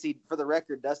love to see, for the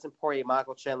record, Dustin Poirier,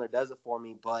 Michael Chandler does it for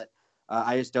me, but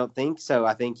I just don't think so.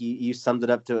 I think you summed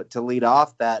it up to lead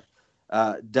off that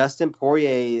Dustin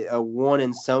Poirier won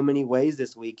in so many ways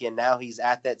this weekend. Now he's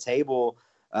at that table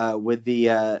with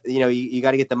the, you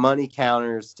got to get the money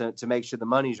counters to make sure the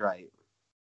money's right.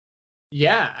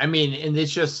 Yeah, I mean, and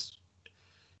it's just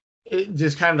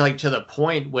kind of like to the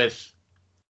point with,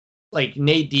 like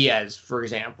Nate Diaz, for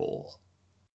example,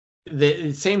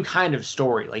 the same kind of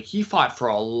story. Like he fought for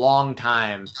a long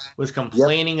time, was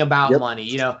complaining about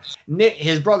money. Nick,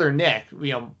 his brother Nick,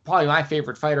 probably my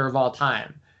favorite fighter of all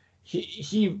time.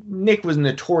 Nick was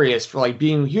notorious for like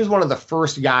he was one of the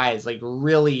first guys like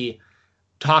really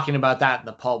talking about that in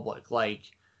the public, like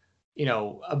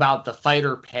about the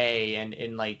fighter pay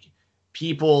and like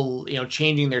people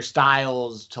changing their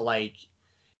styles to like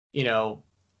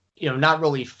not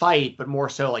really fight, but more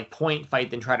so like point fight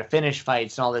than try to finish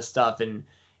fights and all this stuff. And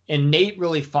Nate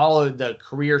really followed the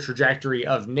career trajectory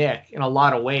of Nick in a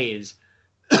lot of ways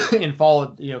and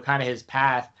followed, kind of his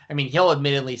path. I mean, he'll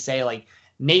admittedly say like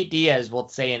Nate Diaz will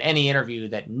say in any interview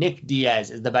that Nick Diaz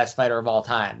is the best fighter of all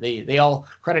time. They all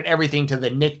credit everything to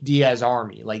the Nick Diaz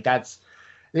army. Like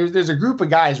there's a group of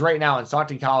guys right now in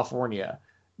Stockton, California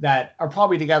that are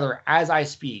probably together as I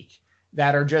speak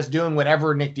that are just doing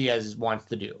whatever Nick Diaz wants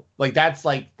to do. Like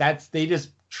they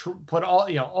just put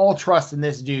all trust in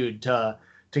this dude to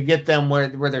get them where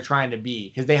they're trying to be,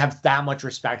 because they have that much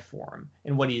respect for him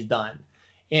and what he's done.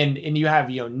 And you have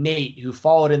Nate, who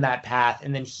followed in that path,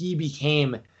 and then he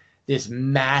became this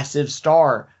massive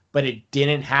star, but it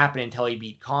didn't happen until he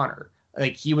beat Conor.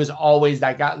 Like he was always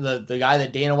that guy, the guy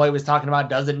that Dana White was talking about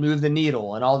doesn't move the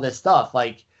needle and all this stuff.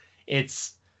 Like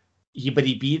but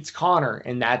he beats Conor,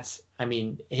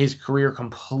 and his career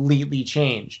completely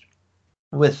changed.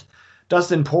 With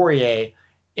Dustin Poirier,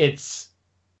 it's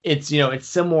it's, it's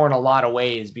similar in a lot of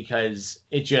ways because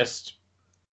it's,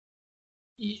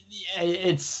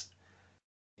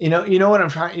 what I'm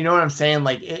trying, what I'm saying?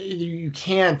 Like you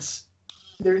can't,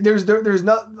 there's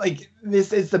not like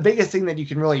this. It's the biggest thing that you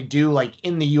can really do like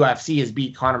in the UFC is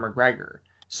beat Conor McGregor.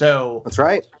 So that's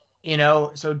right.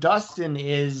 So Dustin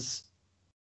is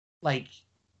like,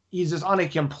 he's just on a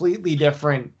completely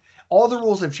different, all the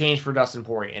rules have changed for Dustin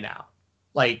Poirier now.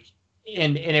 Like,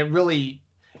 and it really,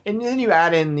 and then you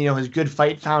add in, his Good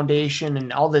Fight Foundation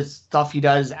and all this stuff he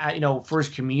does, for his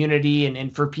community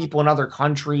and for people in other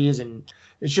countries. And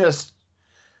it's just,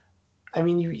 I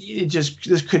mean,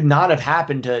 this could not have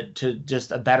happened to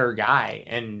just a better guy.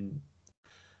 And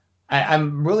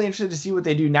I'm really interested to see what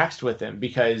they do next with him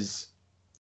because,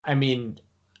 I mean,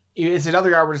 it's another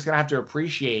guy we're just going to have to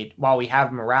appreciate while we have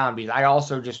him around because I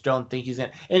also just don't think he's going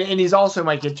to. And he's also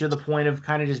might get to the point of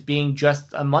kind of just being just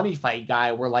a money fight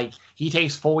guy where, like, he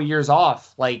takes full years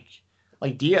off, like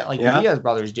Diaz, the Diaz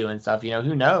brothers do and stuff.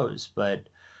 Who knows? But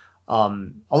a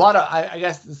lot of, I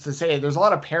guess to say, there's a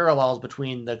lot of parallels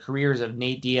between the careers of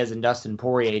Nate Diaz and Dustin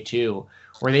Poirier, too,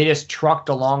 where they just trucked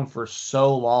along for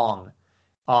so long,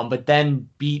 but then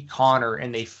beat Conor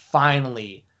and they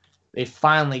finally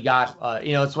got,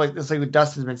 it's like what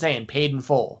Dustin's been saying, paid in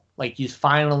full. Like it's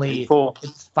finally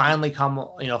come,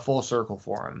 full circle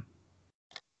for him.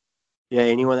 Yeah,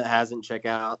 anyone that hasn't, check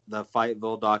out the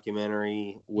Fightville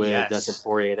documentary with Dustin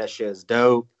Poirier. That show's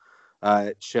dope.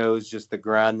 It shows just the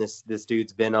grind this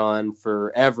dude's been on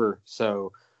forever.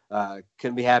 So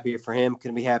couldn't be happier for him.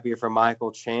 Couldn't be happier for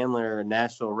Michael Chandler, a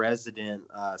Nashville resident.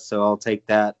 So I'll take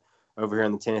that over here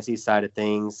on the Tennessee side of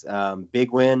things.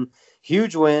 Big win.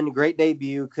 Huge win, great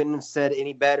debut. Couldn't have said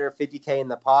any better. 50K in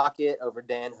the pocket over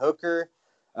Dan Hooker.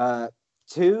 We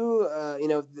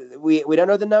don't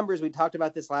know the numbers. We talked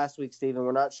about this last week, Stephen.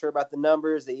 We're not sure about the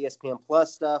numbers, the ESPN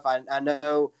Plus stuff. I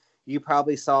know you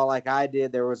probably saw, like I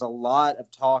did, there was a lot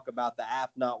of talk about the app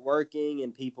not working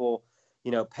and people,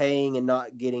 paying and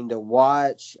not getting to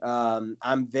watch.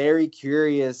 I'm very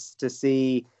curious to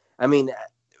see. I mean,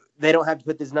 they don't have to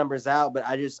put these numbers out, but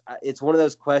it's one of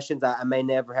those questions I may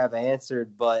never have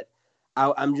answered, but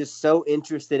I'm just so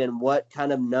interested in what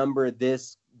kind of number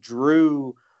this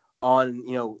drew on,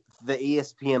 the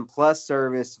ESPN Plus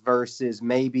service versus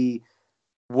maybe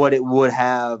what it would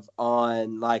have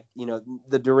on, like,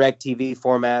 the DirecTV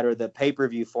format or the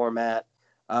pay-per-view format,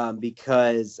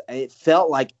 because it felt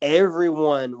like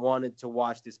everyone wanted to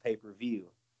watch this pay-per-view.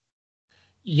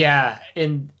 Yeah,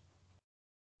 and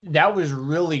that was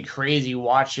really crazy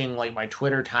watching like my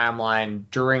Twitter timeline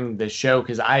during the show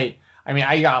because I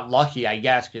got lucky, I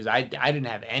guess, because I didn't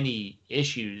have any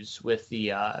issues with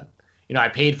the I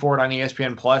paid for it on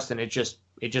ESPN Plus and it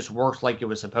just worked like it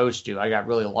was supposed to. I got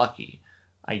really lucky,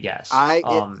 I guess.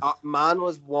 Mine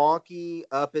was wonky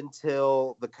up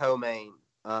until the co-main.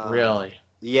 Really?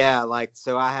 Yeah,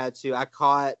 so I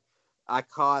caught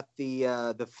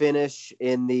the finish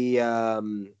in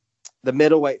the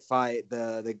middleweight fight,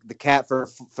 the cat for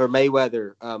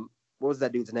Mayweather. What was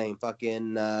that dude's name?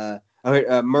 Fucking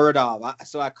Muradov.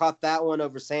 So I caught that one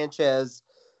over Sanchez.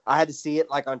 I had to see it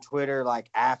like on Twitter, like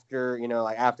after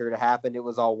it happened, it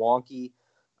was all wonky.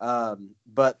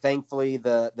 But thankfully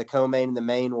the co-main and the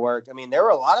main worked. I mean, there were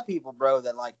a lot of people, bro,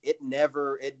 that like it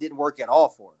didn't work at all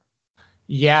for them.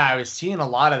 Yeah, I was seeing a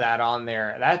lot of that on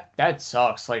there. That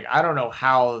sucks. Like, I don't know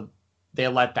how they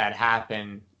let that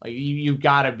happen. Like you've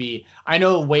got to be. I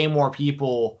know way more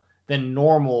people than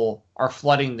normal are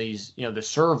flooding these, the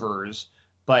servers,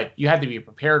 but you have to be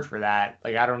prepared for that.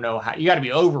 Like I don't know how you got to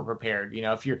be over prepared.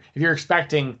 If you're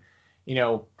expecting,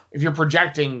 if you're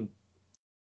projecting,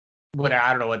 what I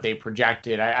don't know what they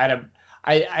projected.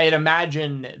 I'd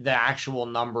imagine the actual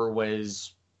number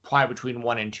was probably between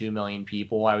 1 and 2 million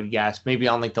people. I would guess maybe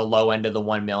on like the low end of the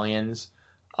 1 millions.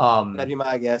 That'd be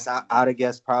my guess. I'd have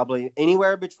guessed probably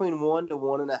anywhere between 1 to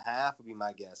 1.5 would be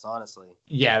my guess, honestly.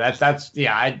 Yeah,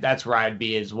 that's where I'd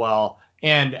be as well.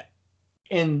 And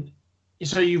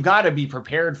so you've got to be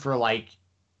prepared for like,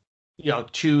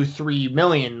 2-3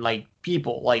 million like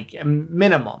people, like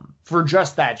minimum for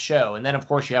just that show. And then of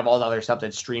course you have all the other stuff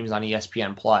that streams on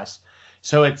ESPN Plus.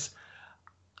 So it's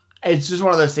just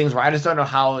one of those things where I just don't know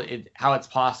how it's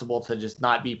possible to just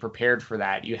not be prepared for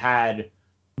that. You had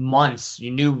months,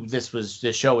 you knew this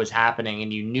show was happening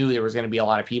and you knew there was going to be a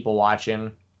lot of people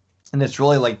watching, and it's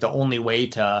really like the only way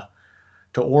to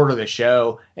order the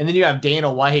show. And then you have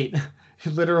Dana White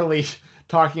literally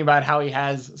talking about how he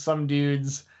has some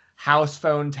dude's house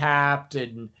phone tapped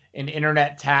and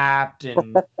internet tapped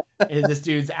and this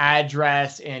dude's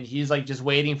address, and he's like just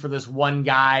waiting for this one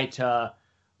guy to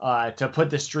put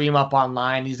the stream up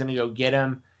online. He's going to go get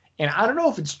him. And I don't know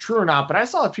if it's true or not, but I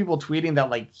saw people tweeting that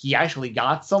like he actually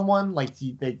got someone, like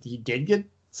that he did get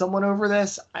someone over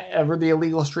this, over the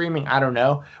illegal streaming. I don't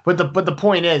know, but the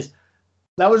point is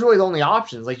that was really the only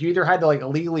options. Like you either had to like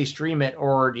illegally stream it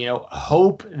or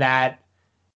hope that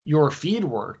your feed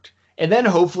worked, and then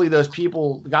hopefully those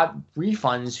people got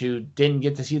refunds who didn't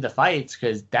get to see the fights,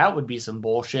 because that would be some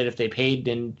bullshit if they paid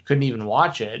and couldn't even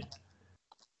watch it.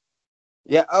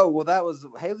 Yeah. Oh, well, that was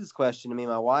Haley's question to me,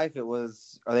 my wife. It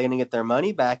was, are they going to get their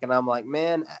money back? And I'm like,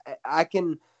 man, I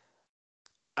can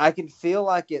feel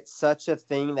like it's such a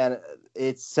thing that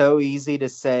it's so easy to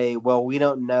say, well, we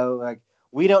don't know. Like,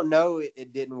 we don't know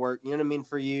it didn't work. You know what I mean?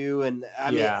 For you. And I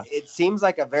mean, it seems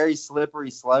like a very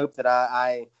slippery slope that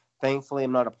I thankfully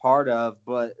am not a part of,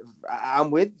 but I'm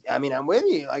with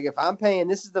you. Like, if I'm paying,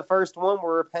 this is the first one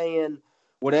we're paying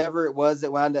whatever it was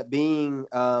that wound up being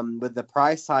with the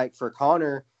price hike for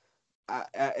Conor,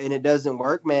 and it doesn't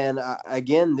work, man.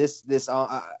 Again, it's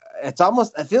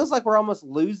almost, it feels like we're almost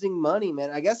losing money, man.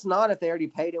 I guess not if they already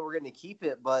paid and we're going to keep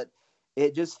it, but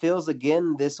it just feels,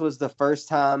 again, this was the first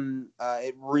time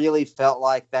it really felt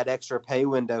like that extra pay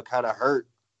window kind of hurt.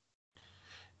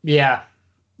 Yeah.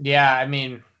 I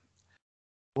mean,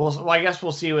 well, I guess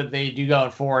we'll see what they do going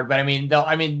forward. But I mean,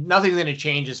 nothing's going to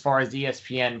change as far as the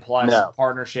ESPN Plus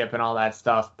partnership and all that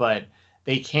stuff. But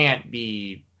they can't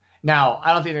be now.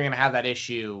 I don't think they're going to have that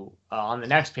issue on the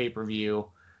next pay-per-view,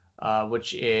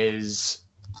 which is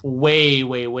way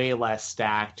less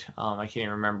stacked. I can't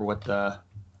even remember what the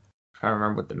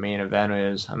main event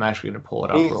is. I'm actually going to pull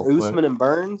it up real quick. Usman and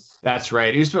Burns. That's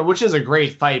right, Usman, which is a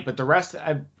great fight. But the rest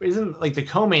isn't, like, the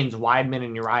co-mains Weidman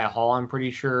and Uriah Hall, I'm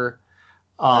pretty sure.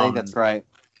 I think that's right.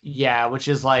 Yeah, which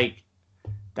is like,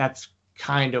 that's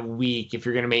kind of weak if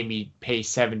you're gonna make me pay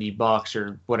 $70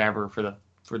 or whatever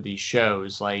for these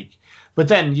shows. Like, but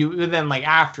then like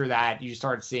after that you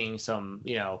start seeing some,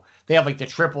 they have like the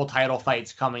triple title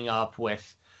fights coming up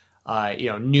with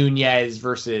Nunez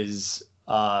versus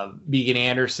Megan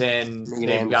Anderson.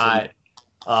 They've got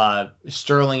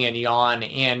Sterling and Jan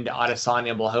and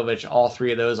Adesanya Blachowicz, all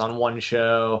three of those on one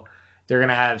show. They're going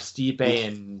to have Stipe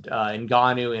and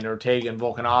Ngannou and Ortega and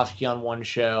Volkanovski on one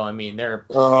show. I mean, they're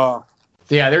going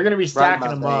to be stacking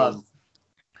them up.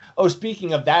 Oh,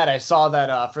 speaking of that, I saw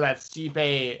that for that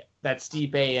Stipe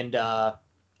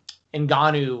and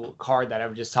Ngannou card that I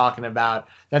was just talking about,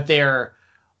 that they're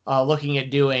looking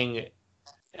at doing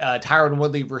Tyron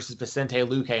Woodley versus Vicente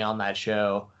Luque on that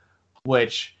show,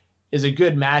 which is a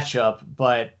good matchup.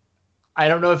 But I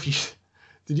don't know if you...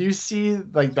 Did you see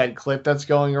like that clip that's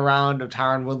going around of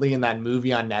Tyron Woodley in that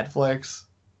movie on Netflix?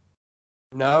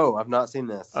 No, I've not seen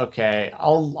this. Okay,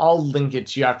 I'll link it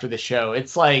to you after the show.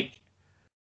 It's like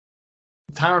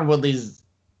Tyron Woodley's.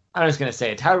 I'm just gonna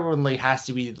say it. Tyron Woodley has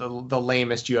to be the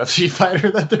lamest UFC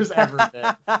fighter that there's ever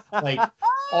been.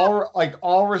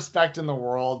 all respect in the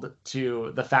world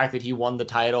to the fact that he won the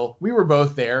title. We were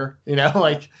both there,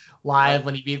 live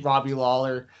when he beat Robbie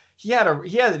Lawler. He had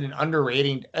an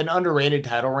underrated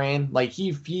title reign. Like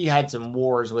he had some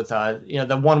wars with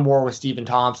the one war with Stephen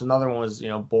Thompson, the other one was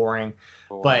boring.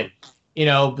 But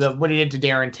what he did to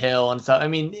Darren Till and stuff. I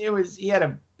mean, he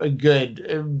had a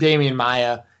good Damian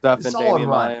Maia, solid run.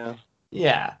 Maia.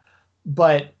 Yeah,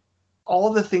 but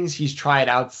all the things he's tried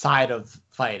outside of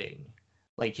fighting,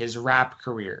 like his rap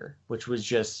career, which was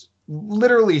just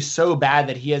literally so bad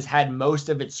that he has had most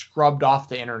of it scrubbed off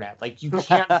the internet. Like you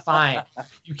can't find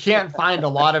a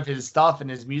lot of his stuff in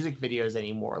his music videos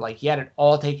anymore. Like he had it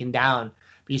all taken down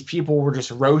because people were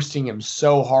just roasting him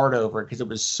so hard over it because it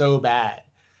was so bad.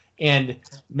 And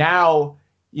now,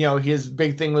 his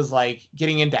big thing was like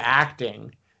getting into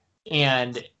acting,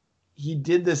 and he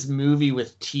did this movie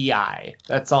with T.I.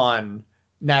 that's on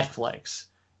Netflix,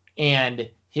 and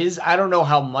I don't know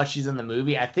how much he's in the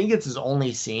movie. I think it's his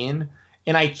only scene.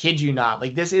 And I kid you not,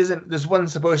 like it's not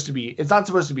supposed to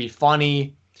be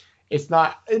funny. It's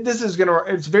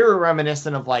very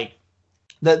reminiscent of like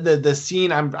the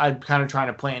scene I'm kind of trying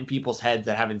to plant in people's heads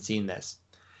that haven't seen this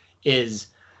is,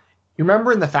 you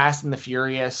remember in the Fast and the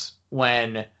Furious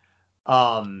when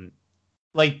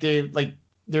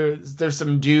there's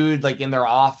some dude like in their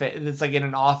office. It's like in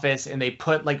an office, and they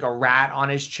put like a rat on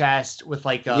his chest with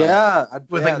like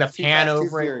the pan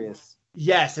over it.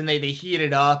 Yes, and they heat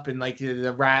it up, and like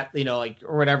the rat,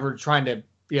 or whatever, trying to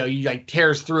he like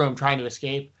tears through him trying to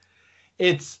escape.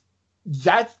 It's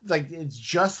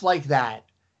just like that,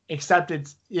 except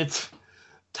it's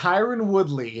Tyron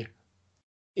Woodley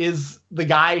is the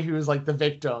guy who's like the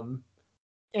victim,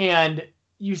 and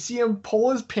you see him pull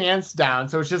his pants down,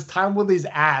 so it's just Tyron Woodley's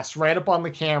ass right up on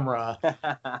the camera,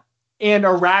 and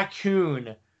a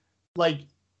raccoon like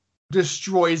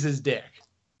destroys his dick.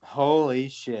 Holy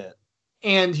shit.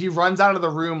 And he runs out of the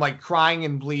room like crying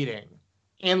and bleeding.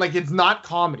 And like it's not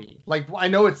comedy. Like I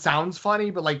know it sounds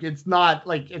funny, but like it's not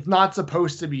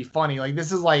supposed to be funny. Like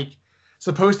this is like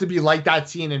supposed to be like that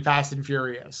scene in Fast and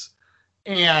Furious.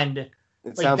 And it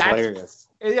like, sounds hilarious.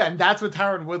 Yeah, and that's what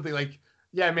Tyron Woodley, like,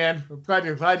 yeah, man, I'm glad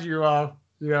you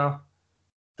you know,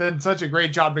 done such a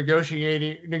great job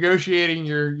negotiating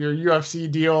your UFC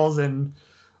deals, and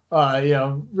you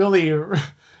know, really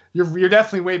you're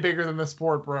definitely way bigger than the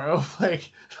sport, bro.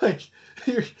 like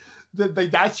you're like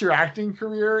that's your acting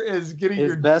career, is getting His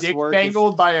your best dick work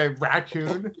bangled by a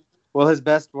raccoon. Well, his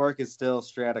best work is still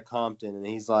Straight Outta Compton, and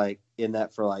he's like in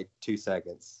that for like 2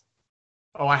 seconds.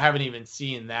 Oh, I haven't even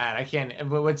seen that. I can't.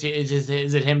 What's is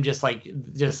it him just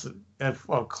a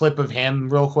clip of him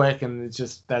real quick and it's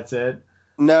just that's it?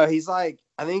 No, he's like,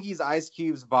 I think he's Ice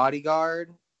Cube's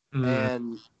bodyguard, Mm.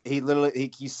 and he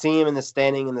literally you see him in the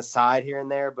standing in the side here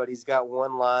and there, but he's got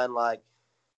one line like,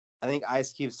 I think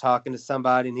Ice Cube's talking to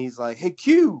somebody, and he's like, "Hey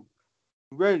Cube,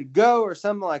 ready to go?" or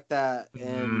something like that,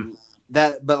 and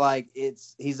that, but like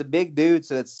he's a big dude,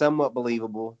 so it's somewhat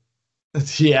believable.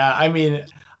 Yeah, I mean,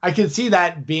 I could see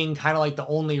that being kind of like the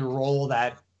only role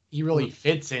that he really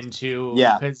fits into.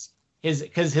 Yeah,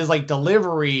 because his like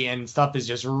delivery and stuff is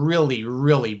just really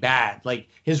really bad. Like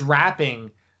his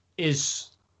rapping is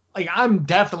like, I'm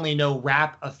definitely no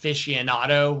rap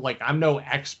aficionado. Like I'm no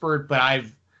expert, but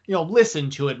I've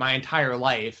listened to it my entire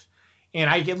life, and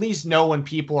I at least know when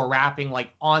people are rapping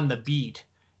like on the beat,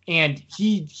 and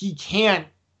he can't.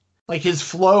 Like his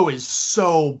flow is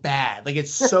so bad. Like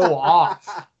it's so off.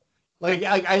 Like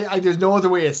I there's no other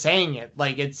way of saying it.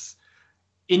 Like it's,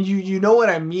 and you know what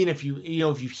I mean if you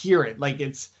if you hear it. Like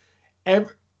it's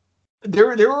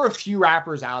there are a few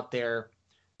rappers out there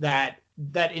that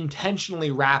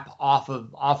intentionally rap off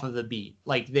of the beat.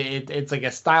 Like it's like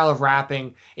a style of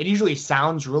rapping. It usually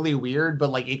sounds really weird, but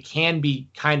like it can be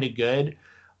kind of good.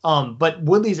 But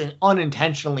Woodley's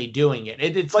unintentionally doing it.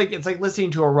 It's like listening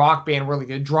to a rock band where like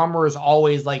the drummer is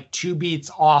always like 2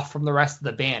 beats off from the rest of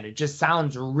the band. It just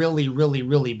sounds really, really,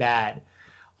 really bad.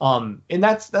 And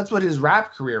that's what his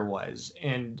rap career was.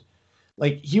 And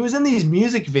like he was in these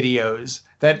music videos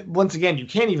that once again you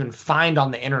can't even find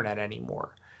on the internet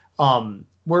anymore.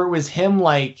 Where it was him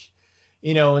like,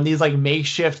 in these like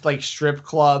makeshift like strip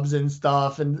clubs and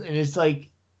stuff, and it's like,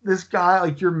 this guy,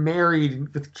 like, you're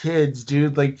married with kids,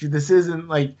 dude. Like, this isn't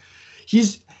like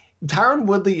Tyron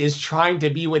Woodley is trying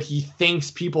to be what he thinks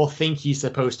people think he's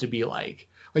supposed to be like.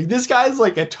 Like, this guy's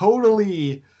like a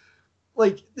totally,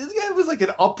 like, this guy was like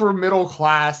an upper middle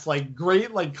class, like,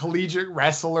 great, like, collegiate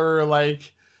wrestler.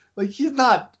 Like he's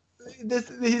not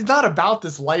about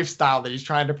this lifestyle that he's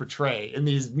trying to portray in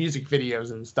these music videos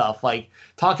and stuff. Like,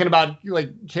 talking about,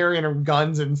 like, carrying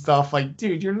guns and stuff. Like,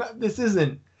 dude, this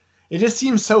isn't. It just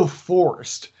seems so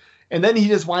forced. And then he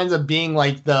just winds up being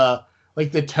like the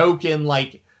token,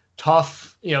 like,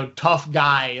 tough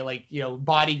guy, like,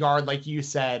 bodyguard, like you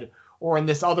said. Or in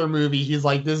this other movie, he's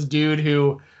like this dude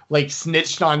who like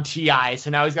snitched on T.I., so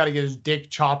now he's got to get his dick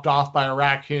chopped off by a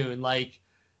raccoon. Like,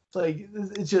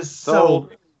 it's just so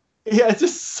yeah, it's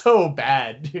just so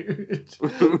bad, dude.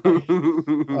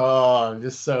 Oh,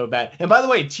 just so bad. And by the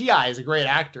way, T.I. is a great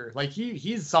actor. Like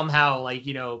he's somehow like,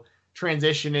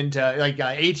 transition into like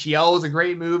ATL is a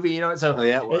great movie, so oh,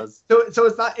 yeah, it was. So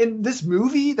it's not, in this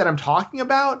movie that I'm talking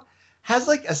about has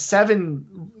like a 7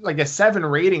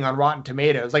 rating on Rotten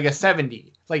Tomatoes, like a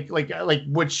 70, like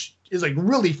which is like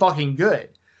really fucking good.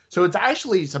 So it's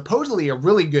actually supposedly a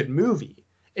really good movie.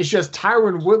 It's just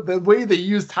the way they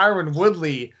used Tyron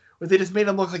Woodley was they just made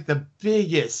him look like the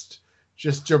biggest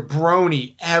just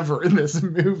jabroni ever in this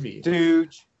movie,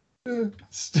 dude.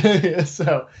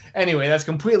 So anyway, that's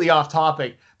completely off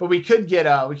topic, but we could get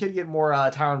more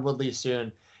Tyron Woodley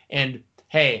soon. And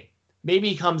hey, maybe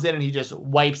he comes in and he just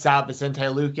wipes out Vicente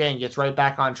Luque and gets right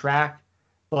back on track.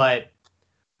 But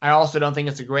I also don't think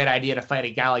it's a great idea to fight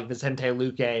a guy like Vicente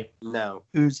Luque, no,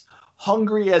 who's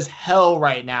hungry as hell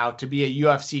right now to be a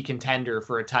UFC contender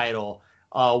for a title,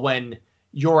 when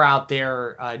you're out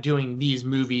there doing these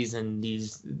movies and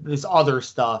this other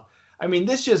stuff. I mean,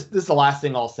 this is the last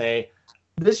thing I'll say.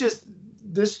 This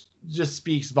just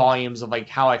speaks volumes of like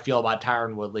how I feel about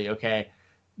Tyron Woodley. Okay,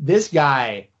 this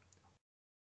guy,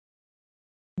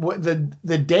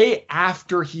 the day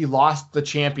after he lost the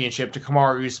championship to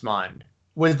Kamaru Usman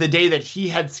was the day that he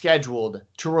had scheduled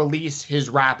to release his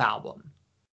rap album,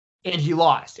 and he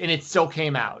lost, and it still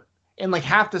came out, and like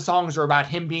half the songs are about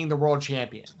him being the world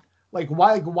champion. Like,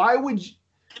 why would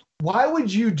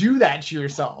you do that to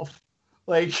yourself?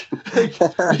 Like it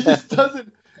just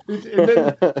doesn't. And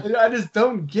then I just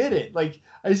don't get it. Like,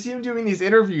 I see him doing these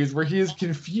interviews where he is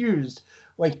confused.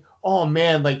 Like, oh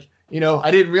man, like,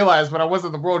 I didn't realize when I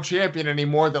wasn't the world champion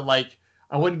anymore that like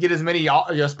I wouldn't get as many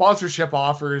sponsorship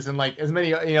offers and like as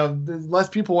many less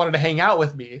people wanted to hang out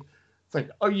with me. It's like,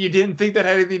 oh, you didn't think that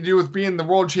had anything to do with being the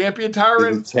world champion,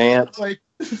 Tyron? Champ, Like,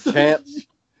 champ.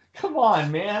 Come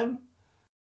on, man.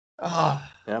 Ah,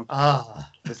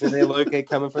 Vicente Luque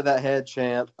coming for that head,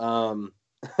 champ.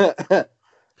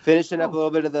 Finishing up a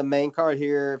little bit of the main card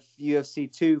here,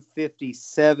 UFC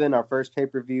 257, our first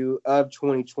pay-per-view of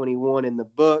 2021 in the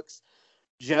books.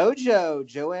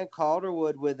 Joanne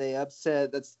Calderwood with a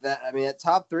upset. That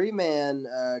top three man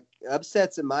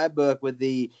upsets in my book with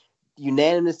the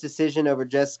unanimous decision over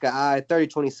Jessica Eye,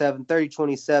 30-27,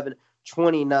 30-27,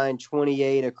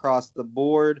 29-28 across the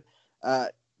board.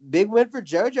 Big win for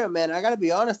JoJo, man. I got to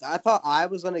be honest. I thought I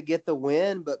was going to get the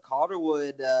win, but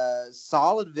Calderwood,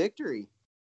 solid victory.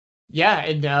 Yeah,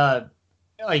 and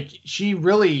like she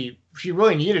really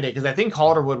needed it because I think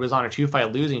Calderwood was on a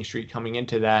 2-fight losing streak coming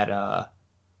into that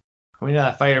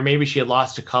fight, or maybe she had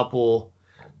lost a couple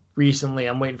recently.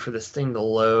 I'm waiting for this thing to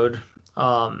load.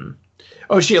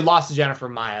 She had lost to Jennifer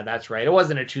Maia. That's right. It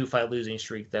wasn't a 2-fight losing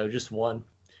streak though, just one.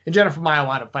 And Jennifer Maia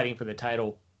wound up fighting for the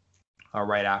title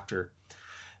right after.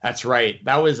 That's right.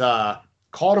 That was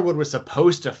Calderwood was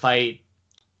supposed to fight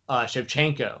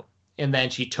Shevchenko. And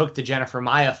then she took the Jennifer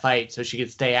Maia fight so she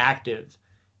could stay active.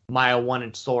 Maia won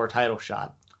and stole her title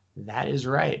shot. That is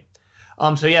right.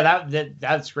 So yeah,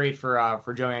 that's great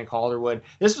for Joanne Calderwood.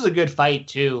 This was a good fight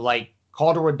too. Like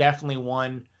Calderwood definitely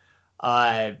won.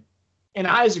 And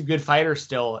Ai's a good fighter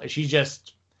still. She's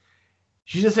just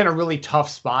in a really tough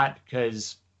spot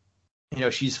because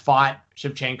she's fought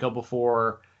Shevchenko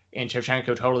before, and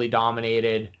Shevchenko totally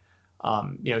dominated.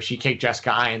 She kicked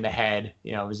Jessica Eye in the head.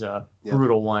 It was a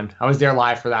brutal one. I was there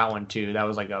live for that one too. That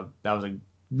was a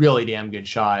really damn good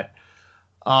shot.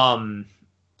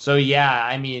 So yeah,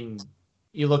 I mean,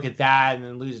 you look at that and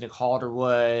then losing to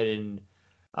Calderwood and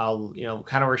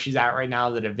kind of where she's at right now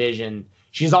in the division.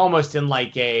 She's almost in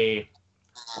like a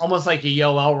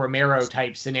Yoel Romero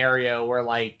type scenario where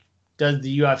like, does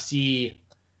the UFC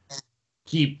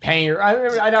keep paying her?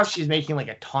 I know she's making like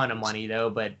a ton of money though,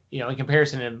 but in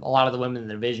comparison to a lot of the women in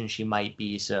the division, she might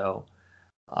be. So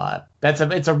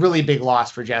it's a really big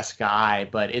loss for Jessica Eye,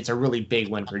 but it's a really big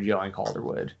win for Joanne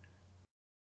Calderwood.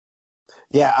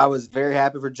 Yeah, I was very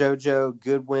happy for JoJo.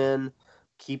 Good win,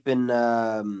 keeping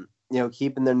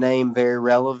keeping their name very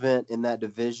relevant in that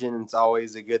division. It's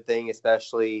always a good thing,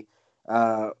 especially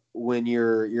when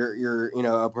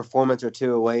you're a performance or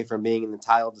two away from being in the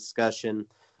title discussion.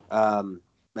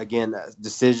 Again,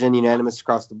 decision unanimous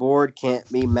across the board.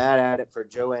 Can't be mad at it for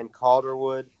Joanne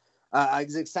Calderwood. I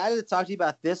was excited to talk to you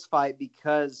about this fight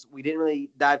because we didn't really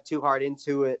dive too hard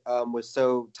into it. Was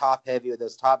so top heavy with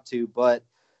those top two, but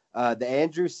the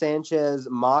Andrew Sanchez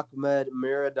Makhmud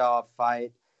Muradov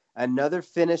fight, another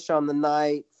finish on the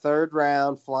night, third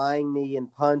round, flying knee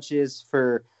and punches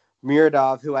for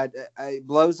Muradov, who I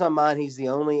blows my mind. He's the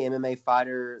only MMA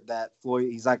fighter that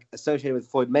he's like associated with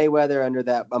Floyd Mayweather under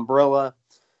that umbrella,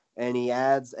 and he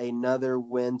adds another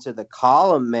win to the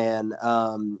column, man.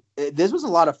 This was a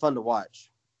lot of fun to watch.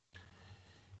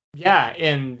 Yeah,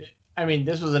 and I mean,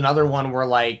 this was another one where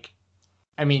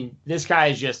this guy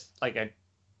is just like a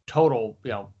total,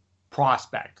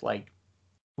 prospect. Like,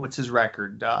 what's his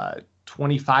record?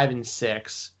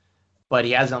 25-6. But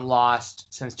he hasn't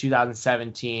lost since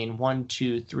 2017. 1,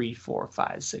 2, 3, 4,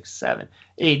 5, 6, 7,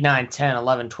 8, 9, 10,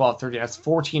 11, 12, 13. That's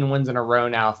 14 wins in a row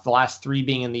now. The last 3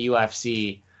 being in the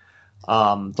UFC.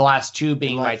 The last 2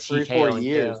 being by TKO. 3-4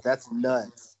 years. That's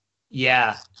nuts.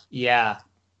 Yeah.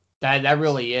 That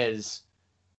really is.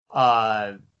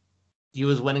 He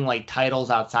was winning like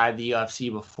titles outside the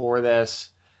UFC before this.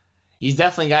 He's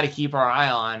definitely got to keep our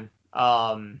eye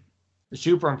on.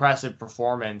 Super impressive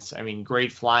performance. I mean,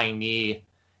 great flying knee,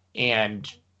 and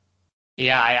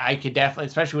yeah, I could definitely,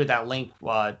 especially with that link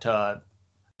to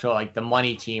like the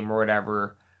money team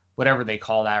or whatever they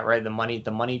call that, right? The money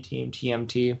team,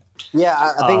 TMT.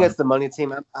 Yeah, I think it's the money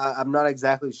team. I'm not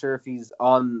exactly sure if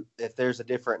there's a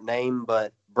different name,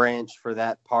 but branch for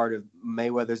that part of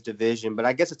Mayweather's division. But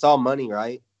I guess it's all money,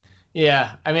 right?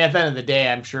 Yeah, I mean, at the end of the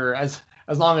day, I'm sure as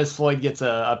long as Floyd gets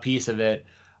a piece of it.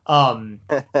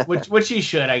 Which he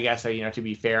should, I guess. To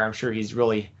be fair, I'm sure he's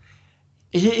really.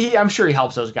 I'm sure he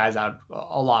helps those guys out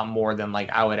a lot more than like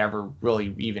I would ever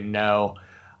really even know.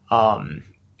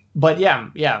 But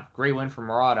yeah, great win for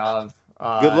Muradov.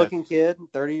 Good looking kid,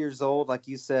 30 years old, like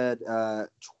you said,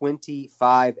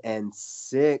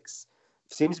 25-6.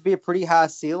 Seems to be a pretty high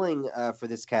ceiling for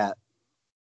this cat.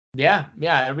 Yeah,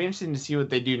 it'll be interesting to see what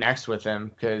they do next with him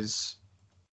because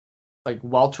like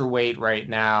welterweight right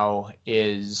now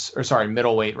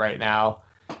middleweight right now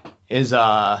is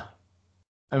I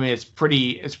mean it's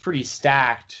pretty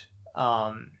stacked.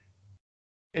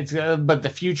 It's but the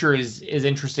future is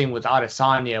interesting with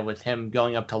Adesanya with him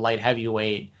going up to light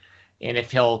heavyweight, and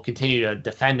if he'll continue to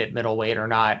defend at middleweight or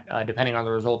not, depending on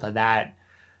the result of that.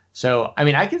 So I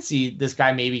mean, I can see this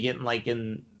guy maybe getting like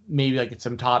in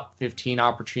some top 15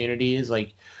 opportunities.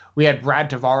 Like we had Brad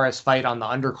Tavares fight on the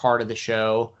undercard of the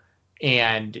show,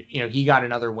 and he got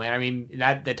another win. I mean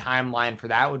that the timeline for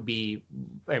that would be,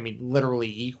 I mean, literally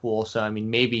equal. So I mean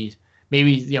maybe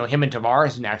him and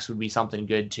Tavares next would be something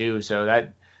good too. So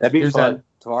that'd be fun.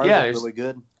 Tavares is really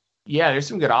good. Yeah, there's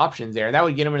some good options there. That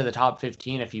would get him into the top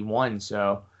 15 if he won.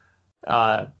 So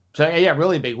yeah,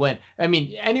 really big win. I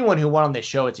mean, anyone who won on this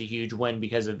show, it's a huge win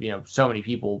because of so many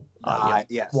people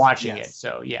watching it.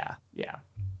 So yeah.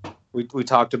 We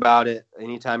talked about it.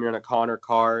 Anytime you're on a Conor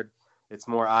card, it's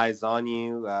more eyes on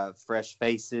you, fresh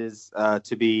faces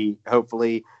to be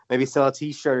hopefully maybe sell a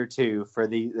T-shirt or two for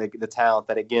the talent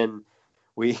that again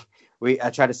I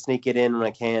try to sneak it in when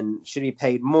I can. Should he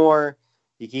paid more?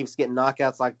 He keeps getting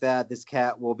knockouts like that. This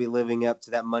cat will be living up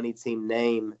to that money team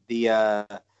name.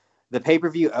 The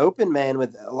pay-per-view open, man,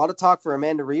 with a lot of talk for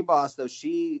Amanda Ribas, though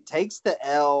she takes the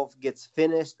L, gets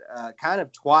finished kind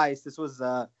of twice. This was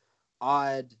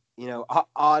odd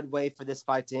way for this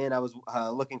fight to end. I was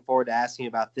looking forward to asking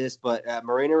about this, but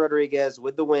Marina Rodriguez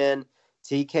with the win,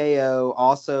 TKO,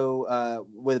 also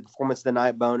with a performance of the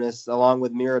night bonus, along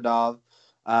with Miradov,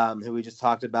 who we just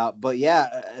talked about. But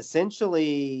yeah,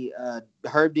 essentially,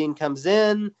 Herb Dean comes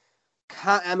in.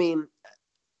 I mean,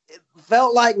 it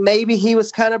felt like maybe he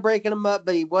was kind of breaking him up,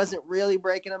 but he wasn't really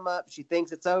breaking him up. She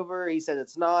thinks it's over. He said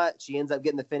it's not. She ends up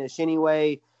getting the finish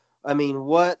anyway. I mean,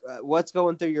 what's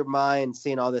going through your mind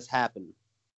seeing all this happen?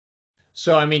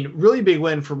 So, I mean, really big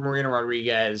win for Marina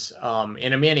Rodriguez.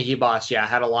 And Amanda Ribas,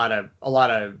 had a lot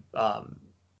of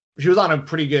she was on a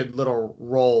pretty good little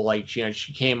roll. Like,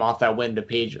 she came off that win to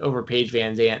Paige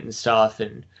Van Zant and stuff.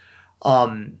 And,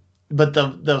 but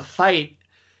the fight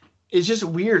is just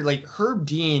weird. Like Herb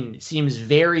Dean seems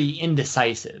very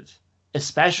indecisive,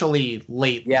 especially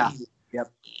lately. Yeah.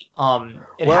 Yep.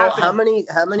 Well, how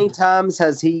many times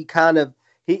has he kind of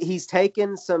he's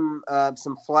taken some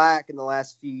flack in the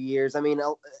last few years? I mean,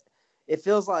 it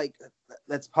feels like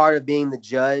that's part of being the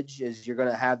judge is you're going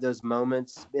to have those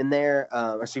moments in there,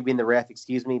 or should being the ref,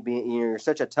 excuse me, you're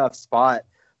such a tough spot.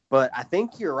 But I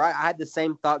think you're right. I had the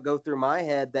same thought go through my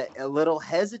head that a little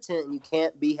hesitant, and you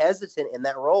can't be hesitant in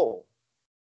that role.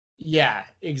 Yeah,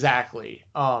 exactly.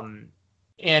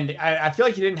 And I feel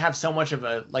like he didn't have so much of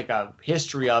a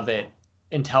history of it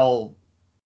until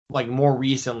like more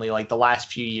recently, like the last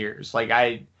few years. Like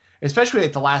especially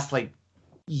like the last like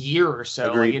year or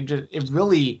so. Agreed. Like it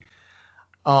really.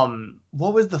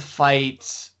 What was the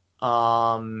fight?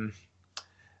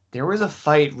 There was a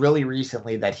fight really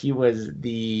recently that he was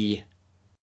the.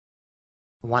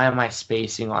 Why am I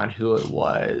spacing on who it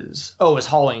was? Oh, it was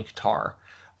Hall Qatar,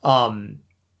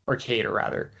 or Cater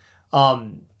rather.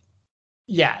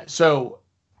 Yeah, so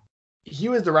he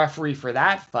was the referee for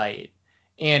that fight,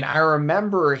 and I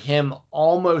remember him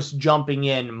almost jumping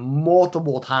in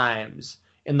multiple times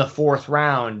in the fourth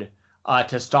round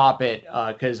to stop it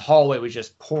because Holloway was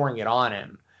just pouring it on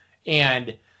him.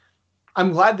 And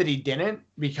I'm glad that he didn't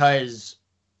because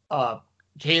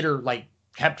Cater like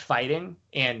kept fighting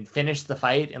and finished the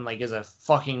fight and like is a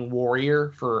fucking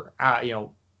warrior for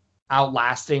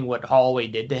outlasting what Holloway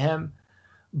did to him.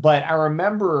 But I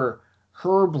remember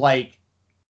Herb like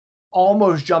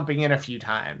almost jumping in a few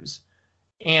times.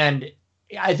 And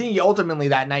I think ultimately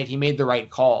that night he made the right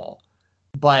call,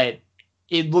 but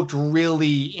it looked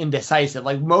really indecisive.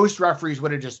 Like most referees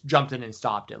would have just jumped in and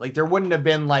stopped it. Like there wouldn't have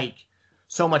been like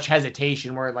so much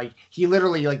hesitation where like he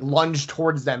literally like lunged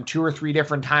towards them 2 or 3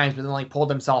 different times, but then like pulled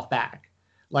himself back.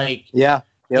 Like, yeah,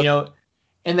 yep.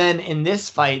 And then in this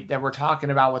fight that we're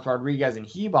talking about with Rodriguez and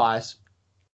Ribas,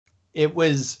 it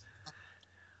was,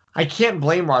 I can't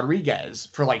blame Rodriguez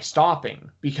for like stopping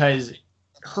because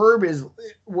Herb is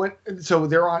what,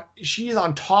 so she's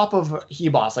on top of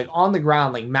Ribas, like on the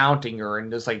ground, like mounting her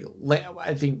and just like,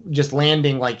 I think just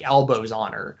landing like elbows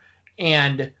on her.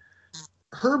 And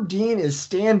Herb Dean is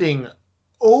standing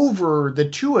over the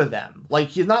two of them. Like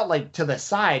he's not like to the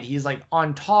side. He's like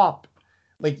on top.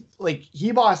 Like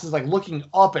Ribas is like looking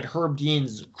up at Herb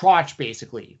Dean's crotch,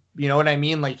 basically. You know what I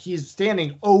mean? Like he's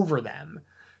standing over them.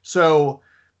 So,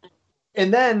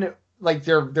 and then like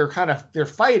they're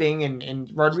fighting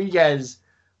and Rodriguez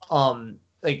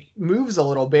moves a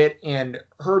little bit, and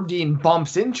Herb Dean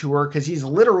bumps into her because he's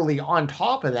literally on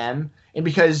top of them, and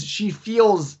because she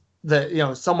feels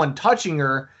someone touching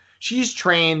her, she's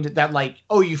trained that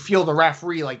you feel the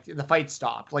referee, the fight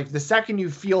stopped. Like the second you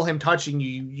feel him touching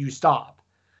you, you stop.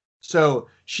 So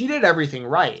she did everything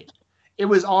right. It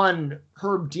was on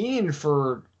Herb Dean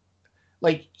for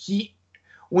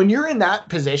when you're in that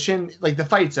position, the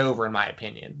fight's over in my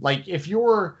opinion. If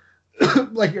you're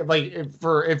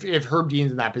if Herb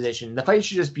Dean's in that position, the fight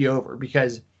should just be over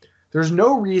because there's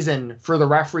no reason for the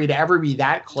referee to ever be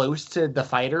that close to the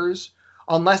fighters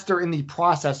unless they're in the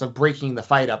process of breaking the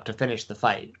fight up to finish the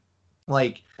fight.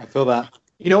 I feel that.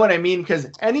 You know what I mean? Because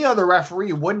any other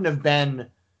referee wouldn't have been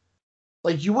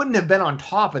you wouldn't have been on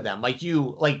top of them.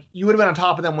 You would have been on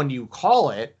top of them when you call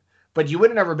it, but you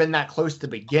would have never been that close to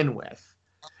begin with.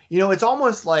 It's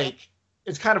almost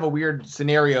it's kind of a weird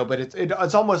scenario, but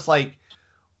it's almost let's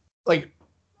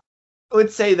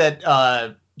say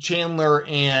that Chandler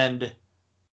and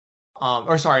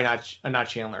or sorry, not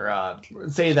Chandler.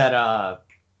 Say that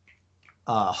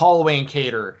Holloway and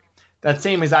Kattar, that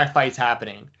same exact fight's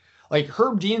happening.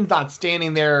 Herb Dean's not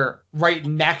standing there right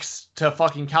next to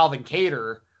fucking Calvin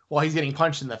Kattar while he's getting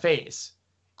punched in the face.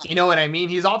 You know what I mean?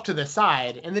 He's off to the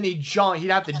side, and then he'd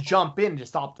have to jump in to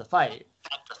stop the fight.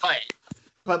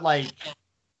 But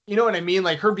you know what I mean?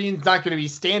 Herb Dean's not going to be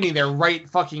standing there right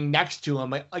fucking next to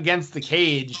him against the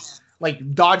cage,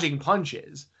 dodging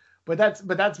punches. But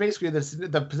that's basically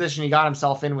the position he got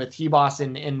himself in with Ribas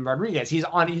and Rodriguez. He's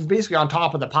basically on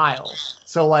top of the pile.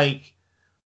 So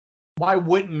why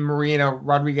wouldn't Marina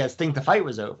Rodriguez think the fight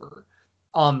was over?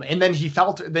 And then she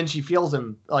feels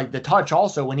him the touch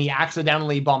also when he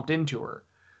accidentally bumped into her.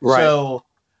 Right. So,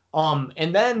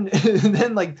 and then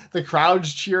the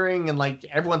crowd's cheering and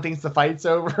everyone thinks the fight's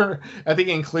over. I think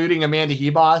including Amanda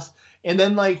Ribas. And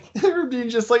then Herb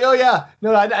Dean's just oh yeah,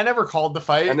 no, I never called the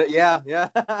fight. Yeah.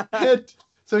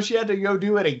 So she had to go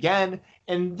do it again,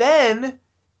 and then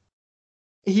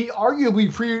he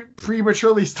arguably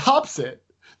prematurely stops it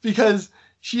because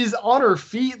she's on her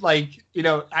feet,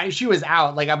 she was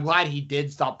out. I'm glad he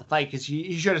did stop the fight because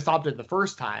he should have stopped it the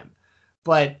first time.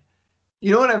 But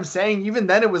you know what I'm saying? Even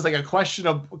then, it was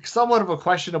somewhat of a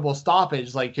questionable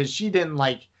stoppage, because she didn't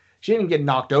get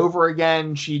knocked over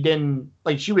again. She didn't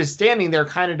she was standing there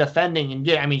kind of defending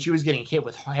and she was getting hit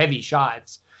with heavy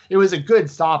shots. It was a good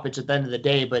stoppage at the end of the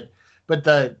day, but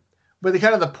the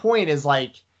kind of the point is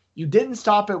you didn't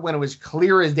stop it when it was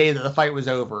clear as day that the fight was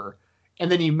over.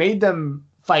 And then you made them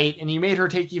fight and you made her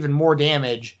take even more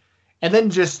damage and then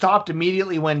just stopped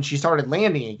immediately when she started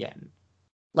landing again.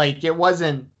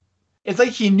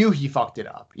 It's he knew he fucked it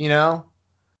up,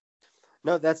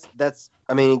 No, that's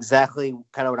exactly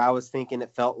kind of what I was thinking.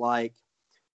 It felt like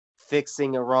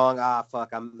fixing a wrong. Fuck,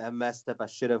 I messed up. I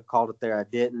should have called it there. I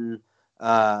didn't.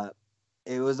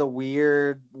 It was a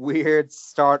weird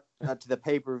start to the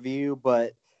pay-per-view,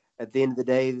 but at the end of the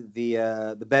day,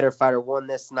 the better fighter won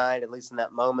this night, at least in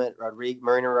that moment.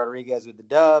 Marina Rodriguez with the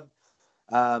dub.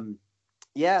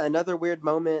 Yeah, another weird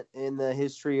moment in the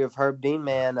history of Herb Dean,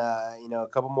 man. A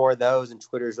couple more of those, and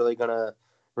Twitter's really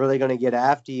gonna get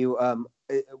after you.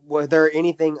 Was there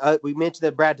anything we mentioned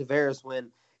that Brad Tavares win?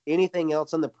 Anything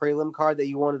else on the prelim card that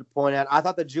you wanted to point out? I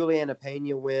thought the Juliana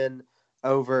Pena win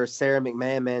over Sarah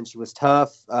McMahon, man, she was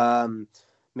tough.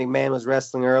 McMahon was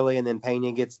wrestling early, and then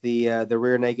Pena gets the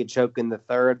rear naked choke in the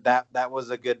third. That was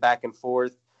a good back and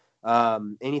forth.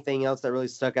 Anything else that really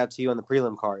stuck out to you on the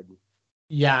prelim card?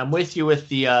 Yeah, I'm with you with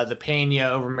the Pena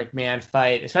over McMahon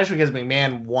fight, especially because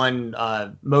McMahon won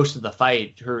most of the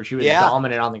fight. She was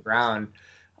dominant on the ground,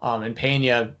 and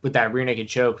Pena with that rear naked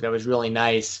choke, that was really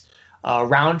nice.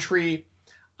 Roundtree,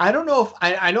 I don't know if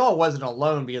I know I wasn't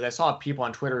alone because I saw people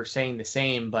on Twitter saying the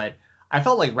same, but I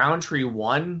felt like Roundtree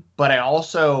won, but I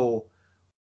also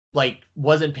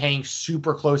wasn't paying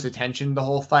super close attention the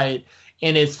whole fight.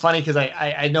 And it's funny because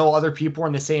I know other people were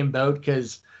in the same boat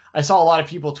because I saw a lot of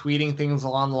people tweeting things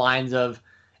along the lines of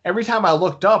every time I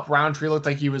looked up, Roundtree looked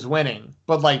like he was winning.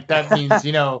 But that means,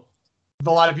 a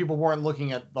lot of people weren't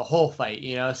looking at the whole fight,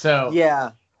 so.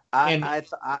 Yeah. I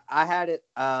had it,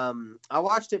 I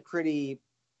watched it pretty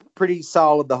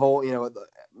solid the whole,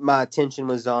 my attention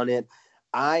was on it.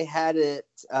 I had it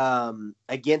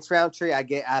against Roundtree.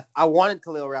 I wanted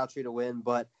Khalil Roundtree to win,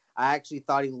 but I actually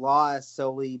thought he lost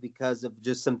solely because of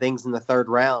just some things in the third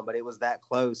round, but it was that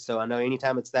close. So I know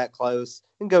anytime it's that close,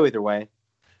 it can go either way.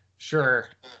 Sure.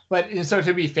 But so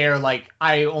to be fair,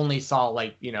 I only saw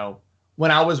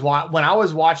when I was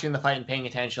watching the fight and paying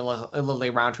attention, it looked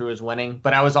like Roundtree was winning,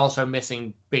 but I was also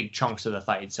missing big chunks of the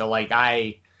fight. So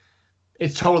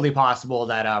it's totally possible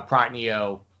that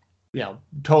Protneo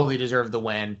totally deserved the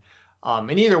win.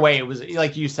 And either way, it was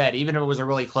like you said, even if it was a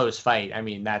really close fight. I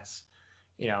mean, that's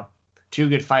two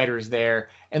good fighters there.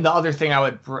 And the other thing I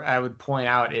would point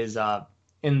out is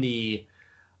in the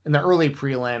early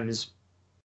prelims,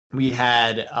 we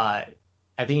had I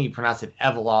think he pronounced it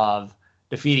Evlov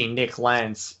defeating Nick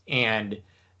Lentz, and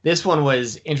this one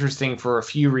was interesting for a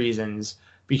few reasons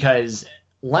because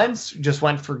Lentz just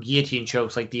went for guillotine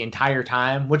chokes like the entire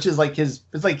time, which is like his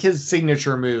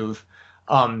signature move.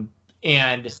 And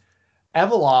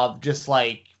Evlov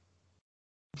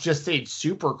just stayed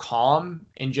super calm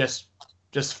and just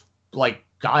like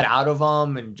got out of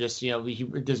him and just he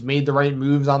just made the right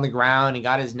moves on the ground and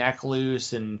got his neck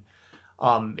loose, and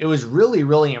it was really,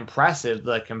 really impressive,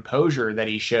 the composure that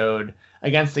he showed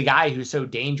against the guy who's so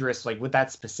dangerous, like with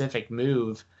that specific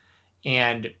move.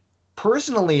 And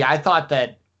personally, I thought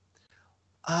that,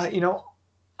 I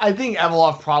think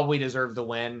Evlov probably deserved the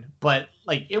win, but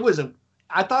like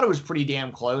I thought it was pretty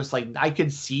damn close. Like I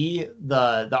could see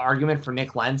the argument for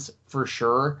Nick Lentz for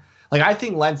sure. Like I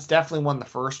think Lentz definitely won the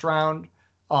first round.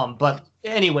 But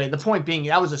anyway, the point being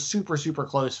that was a super, super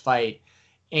close fight,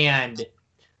 and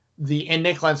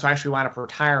Nick Lentz actually wound up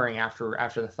retiring after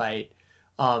the fight.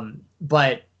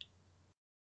 But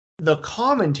the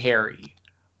commentary,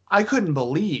 I couldn't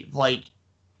believe. Like,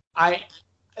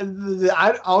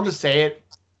 I'll just say it.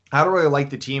 I don't really like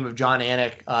the team of John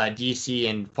Anik, DC,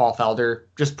 and Paul Felder.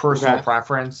 Just personal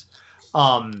preference.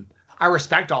 I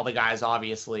respect all the guys,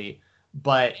 obviously,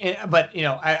 but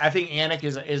I think Anik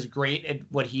is great at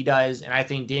what he does, and I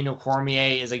think Daniel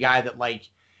Cormier is a guy that like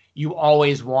you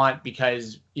always want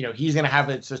because he's going to have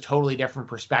a totally different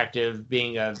perspective,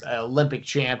 being an Olympic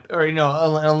champ or an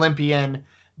Olympian,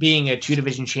 being a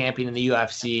 2-division champion in the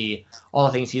UFC, all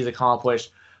the things he's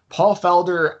accomplished. Paul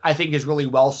Felder, I think, is really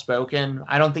well spoken.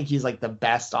 I don't think he's like the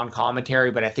best on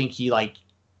commentary, but I think he like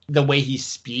the way he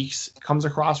speaks comes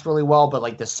across really well. But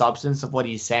like the substance of what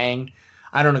he's saying,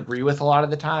 I don't agree with a lot of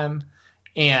the time,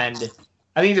 and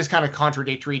I think it's just kind of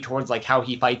contradictory towards like how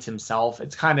he fights himself.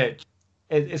 It's kind of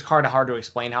hard to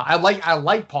explain how I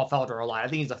like Paul Felder a lot. I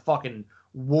think he's a fucking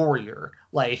warrior.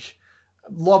 Like,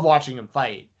 love watching him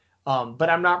fight. But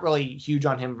I'm not really huge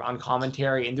on him on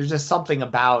commentary, and there's just something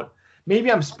about.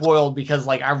 Maybe I'm spoiled because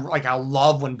I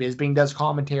love when Bisping does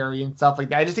commentary and stuff like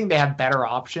that. I just think they have better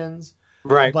options.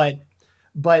 Right.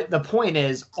 But the point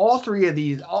is, all three of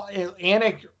these,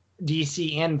 Anik,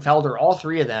 DC, and Felder, all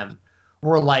three of them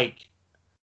were like,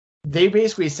 they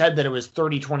basically said that it was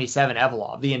 30-27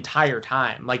 Evlov the entire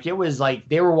time. Like it was like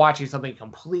they were watching something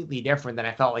completely different than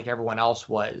I felt like everyone else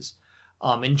was.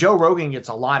 And Joe Rogan gets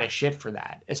a lot of shit for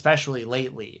that, especially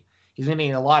lately. He's been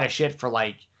getting a lot of shit for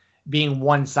like being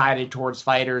one-sided towards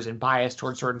fighters and biased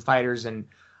towards certain fighters. And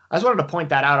I just wanted to point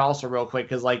that out also real quick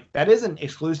because like that isn't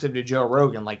exclusive to Joe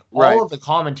Rogan. Like all of the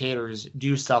commentators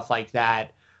do stuff like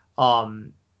that.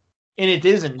 And it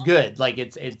isn't good. Like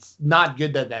it's not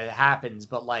good that happens,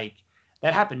 but like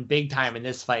that happened big time in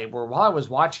this fight where while I was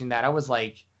watching that, I was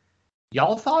like,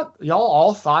 y'all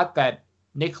all thought that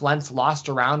Nick Lentz lost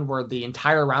a round where the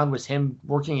entire round was him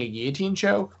working a guillotine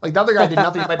choke. Like the other guy did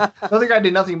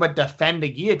nothing but defend a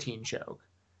guillotine choke.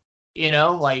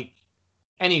 Like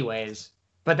anyways.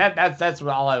 But that's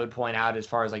all I would point out as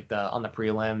far as like on the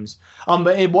prelims.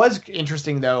 But it was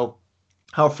interesting though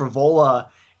how Frivola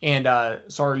and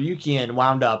Saryukian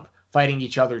wound up fighting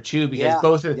each other too because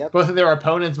both of their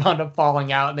opponents wound up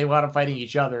falling out and they wound up fighting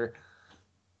each other.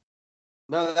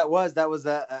 No, that was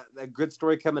a good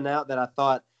story coming out that I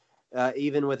thought,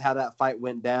 even with how that fight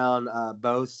went down,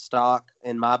 both stock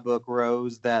in my book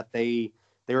rose that they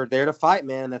were there to fight,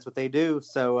 man. That's what they do.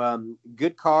 So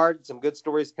good card, some good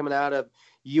stories coming out of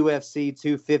UFC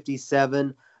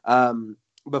 257.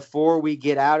 Before we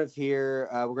get out of here,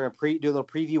 we're going to do a little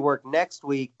preview work next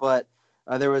week, but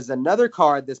there was another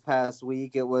card this past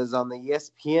week. It was on the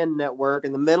ESPN network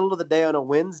in the middle of the day on a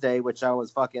Wednesday, which I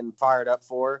was fucking fired up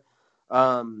for.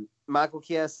 Michael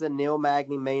Chiesa, Neil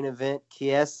Magny main event.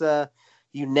 Chiesa,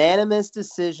 unanimous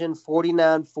decision,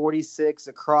 49-46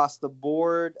 across the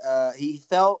board. He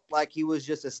felt like he was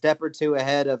just a step or two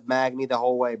ahead of Magny the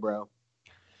whole way, bro.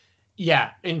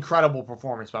 Yeah, incredible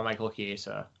performance by Michael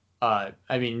Chiesa. I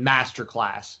mean,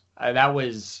 masterclass. That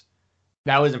was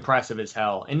impressive as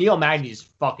hell. And Neil Magny's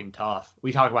fucking tough.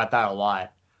 We talk about that a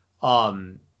lot.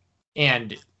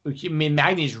 And I mean,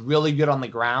 Magny's really good on the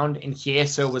ground, and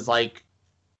Chiesa was like,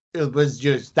 it was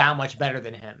just that much better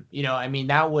than him. I mean,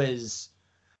 I was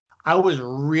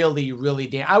really,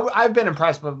 really I've been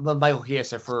impressed with Michael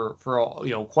Chiesa for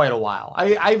quite a while.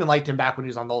 I even liked him back when he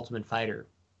was on The Ultimate Fighter,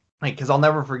 like because I'll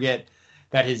never forget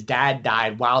that his dad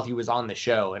died while he was on the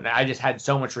show. And I just had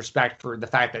so much respect for the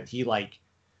fact that he like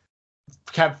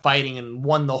kept fighting and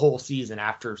won the whole season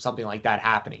after something like that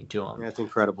happening to him. That's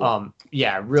incredible.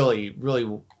 Yeah, really,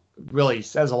 really, really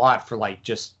says a lot for like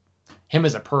just him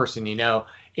as a person, you know.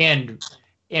 And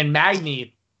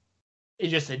Magny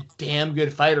is just a damn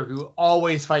good fighter who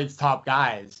always fights top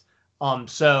guys.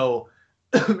 So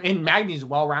and Magny's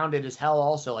well-rounded as hell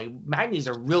also. Like Magny's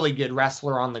a really good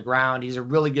wrestler on the ground. He's a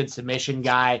really good submission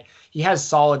guy. He has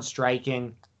solid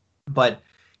striking, but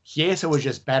Chiesa was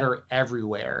just better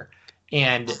everywhere.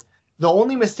 And the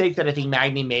only mistake that I think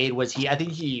Magny made was he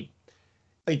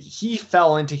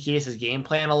fell into Chiesa's game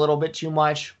plan a little bit too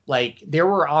much. Like there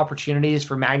were opportunities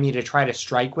for Magny to try to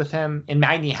strike with him, and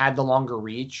Magny had the longer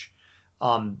reach.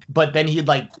 But then he'd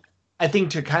like, I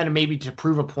think to kind of maybe to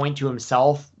prove a point to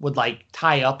himself, would like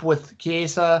tie up with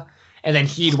Chiesa, and then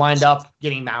he'd wind up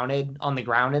getting mounted on the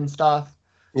ground and stuff.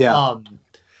 Yeah.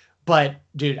 But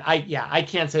dude, I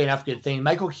can't say enough good things.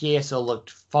 Michael Chiesa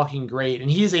looked fucking great,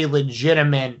 and he's a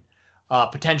legitimate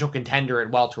potential contender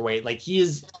at welterweight. Like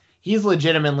he's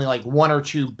legitimately like one or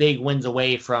two big wins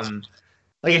away from,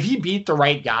 like if he beat the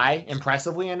right guy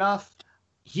impressively enough,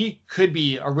 he could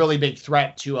be a really big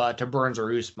threat to Burns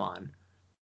or Usman.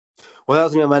 Well,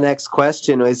 that was my next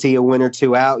question. Is he a win or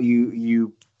two out?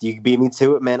 You beat me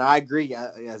to it, man. I agree.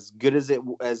 As good as it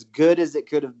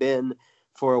could have been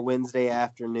for a Wednesday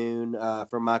afternoon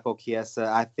for Michael Chiesa,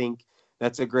 I think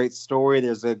that's a great story.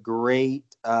 There's a great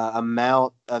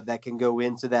amount that can go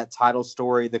into that title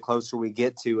story the closer we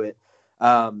get to it.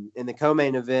 In the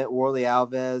co-main event, Warlley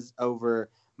Alves over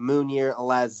Mounir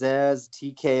Lazzez,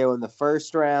 TKO in the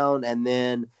first round, and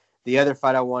then the other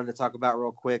fight I wanted to talk about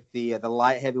real quick, the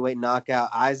light heavyweight knockout,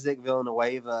 Isaac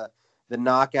Villanueva, the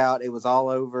knockout. It was all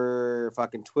over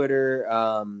fucking Twitter.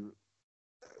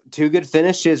 Two good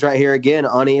finishes right here again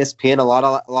on ESPN. A lot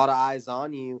of eyes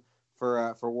on you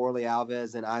for Warlley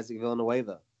Alves and Isaac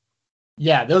Villanueva.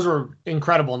 Yeah, those were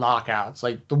incredible knockouts.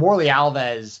 Like the Warlley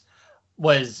Alves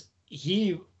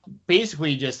he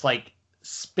basically just like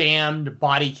spammed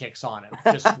body kicks on him,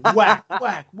 just whack,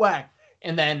 whack, whack.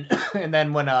 And then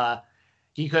when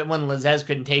Lazzez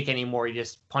couldn't take anymore, he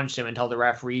just punched him until the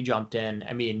referee jumped in.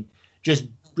 I mean, just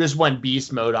went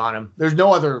beast mode on him. There's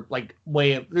no other like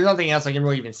there's nothing else I can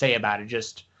really even say about it.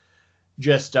 Just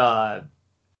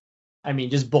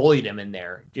bullied him in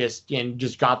there. Just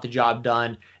got the job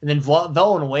done. And then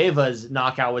Villanueva's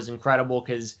knockout was incredible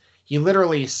because he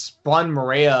literally spun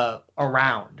Morea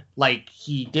around. Like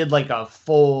he did like a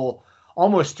full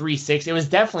almost 360. It was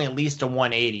definitely at least a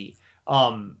 180.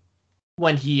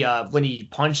 When he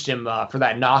punched him for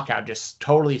that knockout, just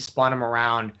totally spun him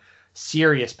around.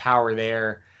 Serious power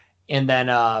there. And then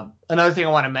another thing I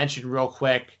want to mention real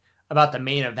quick about the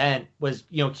main event was,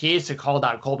 Chiesa called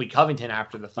out Colby Covington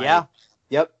after the fight. Yeah.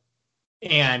 Yep.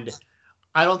 And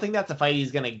I don't think that's a fight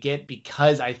he's going to get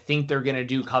because I think they're going to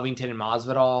do Covington and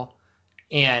Masvidal.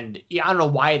 And I don't know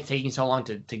why it's taking so long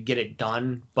to get it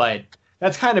done, but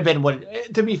that's kind of been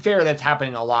to be fair, that's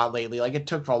happening a lot lately. Like it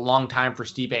took a long time for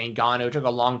Stipe Ngannou. It took a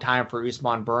long time for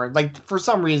Usman Burns. Like for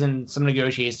some reason, some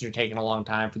negotiations are taking a long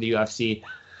time for the UFC.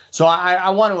 So I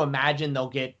want to imagine they'll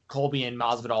get Colby and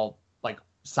Masvidal like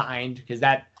signed because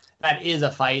that is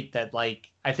a fight that like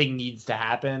I think needs to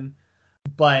happen.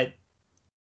 But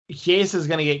Chiesa is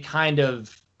going to get kind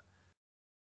of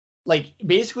like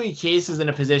basically Chiesa is in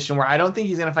a position where I don't think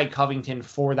he's going to fight Covington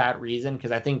for that reason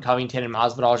because I think Covington and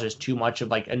Masvidal is just too much of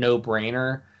like a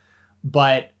no-brainer.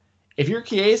 But if you're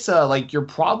Chiesa, like you're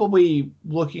probably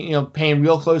looking, paying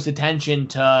real close attention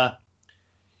to,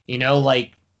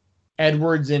 like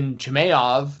Edwards and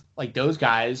Chimaev, like those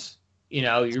guys.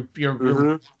 You're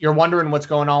wondering what's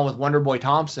going on with Wonderboy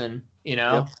Thompson.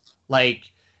 Yep. Like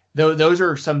those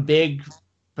are some big.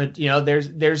 But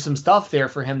there's some stuff there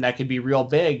for him that could be real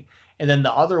big. And then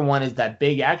the other one is that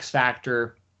big X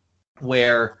factor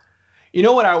where,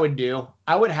 what I would do?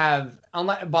 I would have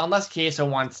unless Chiesa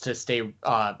wants to stay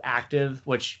active,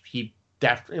 which he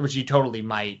totally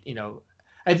might.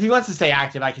 If he wants to stay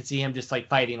active, I could see him just like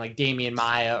fighting like Damian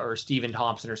Maia or Stephen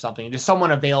Thompson or something, just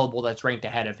someone available that's ranked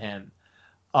ahead of him.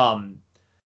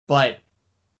 But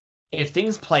if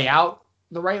things play out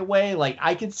the right way, like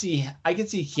I could see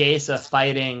Chiesa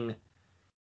fighting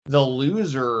the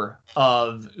loser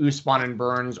of Usman and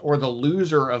Burns or the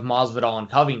loser of Masvidal and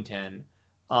Covington,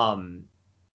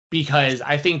 because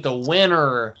I think the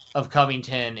winner of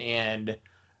Covington and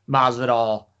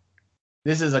Masvidal,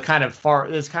 this is kind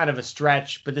of a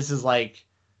stretch, but this is like,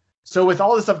 so with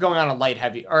all this stuff going on at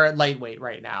lightweight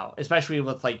right now, especially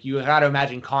with like, you got to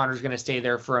imagine Connor's going to stay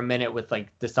there for a minute with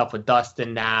like the stuff with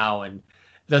Dustin now and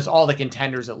there's all the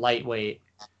contenders at lightweight.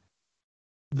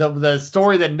 The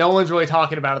story that no one's really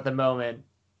talking about at the moment,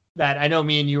 that I know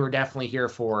me and you are definitely here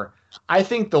for, I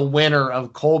think the winner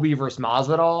of Colby versus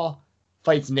Masvidal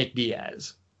fights Nick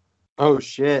Diaz. Oh,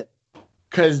 shit.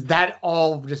 Because that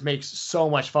all just makes so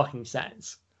much fucking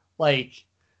sense. Like,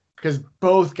 because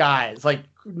both guys, like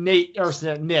Nick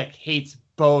hates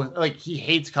both. Like, he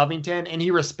hates Covington and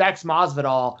he respects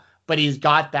Masvidal, but he's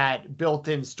got that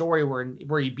built-in story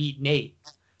where he beat Nate.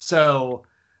 So,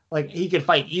 like, he could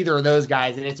fight either of those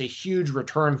guys, and it's a huge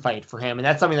return fight for him. And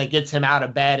that's something that gets him out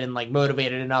of bed and, like,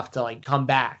 motivated enough to, like, come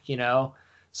back, you know?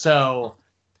 So,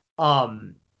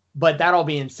 but that all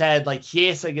being said, like,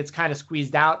 Chiesa gets kind of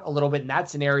squeezed out a little bit in that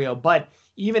scenario. But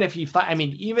even if he fought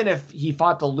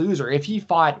the loser, if he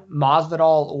fought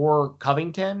Masvidal or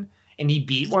Covington and he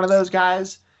beat one of those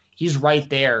guys, he's right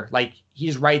there. Like,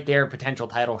 he's right there, potential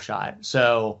title shot.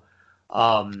 So,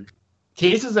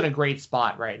 Chiesa's in a great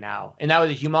spot right now, and that was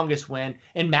a humongous win.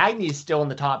 And Magny's still in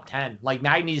the top 10. Like,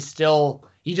 Magny's still,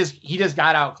 he just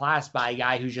got outclassed by a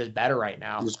guy who's just better right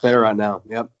now. Just better right now.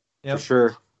 Yep.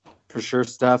 For sure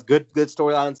stuff. Good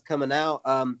storylines coming out.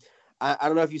 I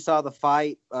don't know if you saw the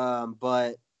fight,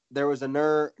 but there was a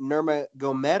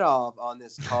Nurmagomedov on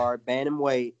this card.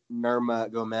 Bantamweight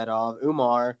Nurmagomedov,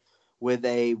 Umar, with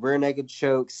a rear naked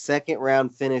choke, second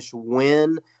round finish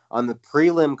win on the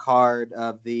prelim card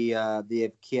of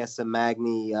the Chiesa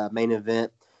Magny main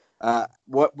event.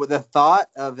 What the thought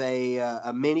of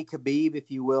a mini Khabib,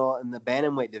 if you will, in the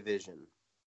bantamweight division?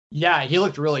 Yeah, he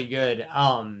looked really good.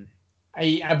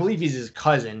 I believe he's his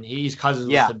cousin. He's cousins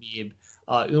with Khabib,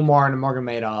 Umar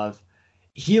Nurmagomedov.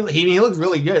 He looked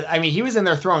really good. I mean, he was in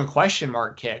there throwing question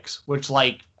mark kicks, which,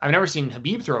 like, I've never seen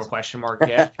Khabib throw a question mark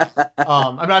kick.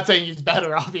 I'm not saying he's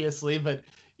better, obviously, but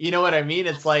you know what I mean?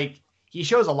 It's like he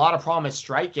shows a lot of promise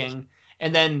striking,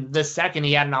 and then the second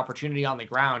he had an opportunity on the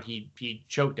ground, he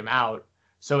choked him out.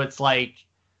 So it's like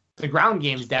the ground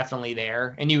game's definitely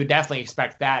there, and you would definitely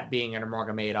expect that being an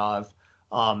Nurmagomedov.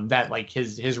 That, like,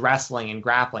 his wrestling and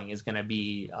grappling is going to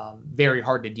be very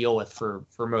hard to deal with for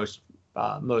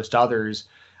most others.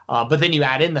 But then you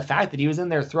add in the fact that he was in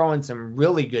there throwing some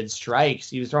really good strikes.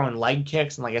 He was throwing leg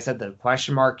kicks, and like I said, the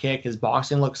question mark kick, his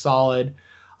boxing looks solid.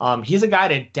 He's a guy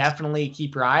to definitely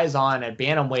keep your eyes on at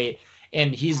bantamweight,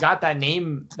 and he's got that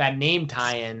name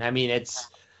tie-in. I mean, it's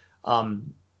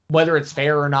whether it's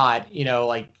fair or not, you know,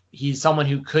 like, he's someone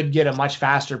who could get a much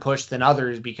faster push than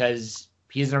others because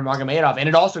he's an Nurmagomedov, and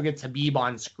it also gets Khabib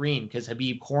on screen because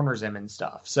Khabib corners him and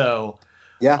stuff. So,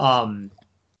 yeah.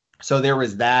 So there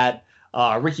was that.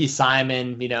 Ricky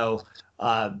Simon, you know,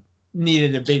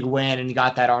 needed a big win, and he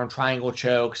got that arm triangle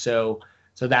choke. So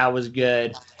that was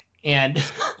good. And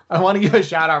I want to give a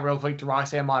shout out real quick to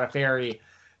Roxanne Modafferi,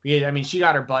 because, I mean, she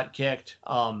got her butt kicked.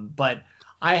 But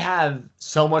I have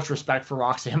so much respect for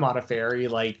Roxanne Modafferi.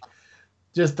 Like,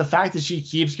 just the fact that she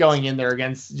keeps going in there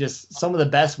against just some of the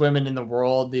best women in the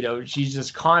world, you know, she's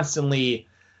just constantly,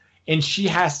 and she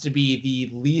has to be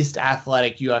the least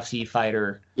athletic UFC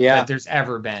fighter that there's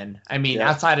ever been. I mean,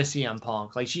 outside of CM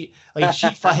Punk, she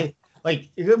fight, like,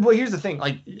 well, here's the thing,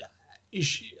 like,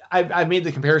 I made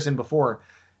the comparison before.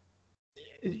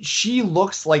 She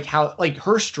looks like how, like,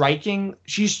 her striking,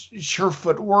 her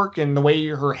footwork and the way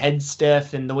her head's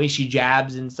stiff and the way she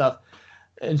jabs and stuff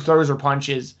and throws her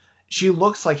punches, she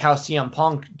looks like how CM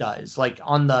Punk does, like,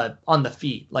 on the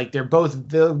feet. Like, they're both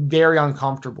very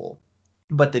uncomfortable.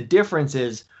 But the difference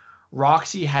is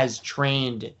Roxy has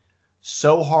trained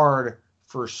so hard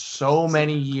for so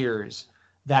many years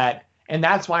and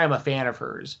that's why I'm a fan of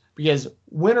hers, because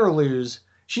win or lose,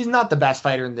 she's not the best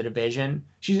fighter in the division.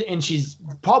 She's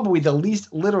probably the least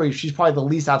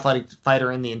athletic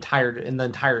fighter in the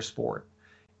entire sport.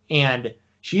 And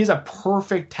she is a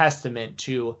perfect testament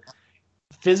to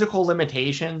physical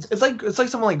limitations. It's like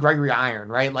someone like Gregory Iron,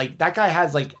 right? Like, that guy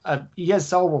has he has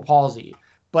cerebral palsy,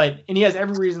 and he has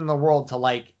every reason in the world to,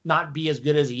 like, not be as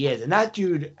good as he is. And that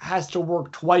dude has to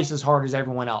work twice as hard as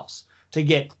everyone else to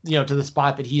get, you know, to the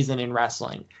spot that he's in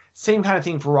wrestling. Same kind of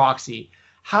thing for Roxy.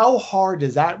 How hard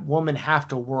does that woman have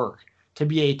to work to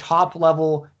be a top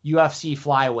level UFC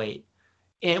flyweight,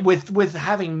 and with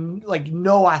having, like,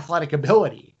 no athletic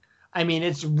ability? I mean,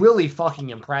 it's really fucking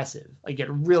impressive. Like, it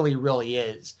really, really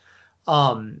is.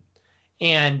 And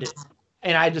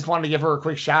I just wanted to give her a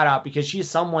quick shout out, because she's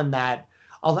someone that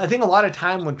I think a lot of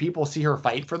time when people see her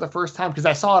fight for the first time, because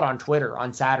I saw it on Twitter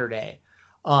on Saturday,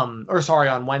 on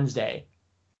Wednesday,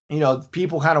 you know,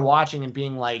 people kind of watching and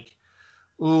being like,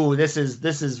 ooh, this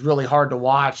is really hard to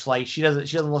watch. Like, she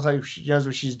doesn't look like she knows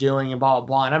what she's doing, and blah, blah,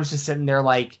 blah. And I was just sitting there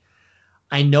like,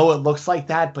 I know it looks like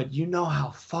that, but you know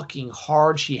how fucking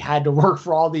hard she had to work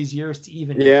for all these years to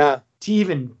even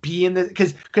be in the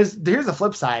because here's the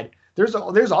flip side. There's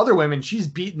other women she's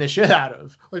beating the shit out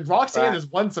of. Like Roxanne has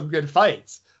won some good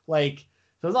fights. Like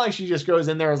so it's not like she just goes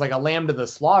in there as like a lamb to the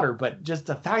slaughter, but just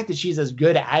the fact that she's as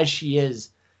good as she is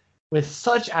with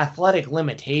such athletic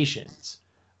limitations.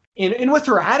 And with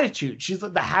her attitude, she's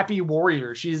the happy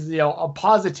warrior. She's a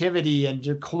positivity and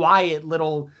a quiet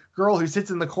little girl who sits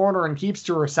in the corner and keeps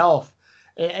to herself.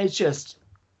 It's just,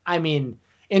 I mean,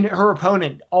 and her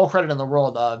opponent, all credit in the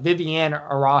world, Viviane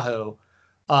Araújo,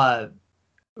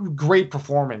 great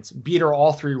performance, beat her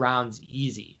all 3 rounds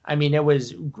easy. I mean, it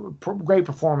was great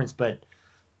performance, but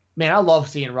man, I love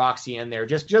seeing Roxy in there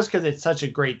just because it's such a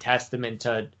great testament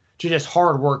to just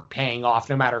hard work paying off,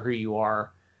 no matter who you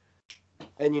are.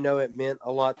 And it meant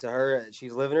a lot to her.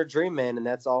 She's living her dream, man, and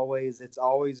it's always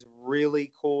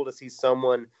really cool to see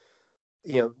someone,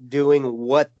 doing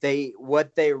what they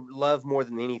love more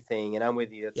than anything. And I'm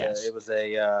with you. It was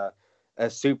a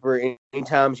super.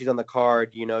 Anytime she's on the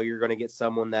card, you're going to get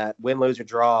someone that win, lose, or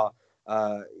draw,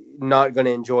 not going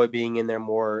to enjoy being in there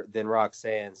more than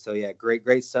Roxanne. So yeah,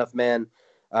 great stuff, man.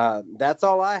 That's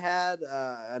all I had.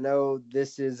 I know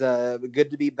this is good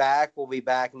to be back. We'll be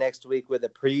back next week with a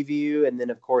preview and then,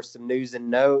 of course, some news and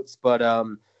notes. But,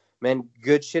 man,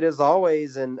 good shit as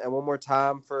always. And one more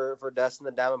time for Dustin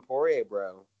the Diamond Poirier,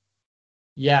 bro.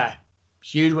 Yeah,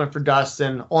 huge win for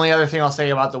Dustin. Only other thing I'll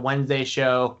say about the Wednesday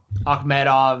show,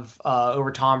 Akhmedov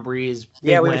over Tom Breeze.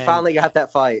 Yeah, we finally got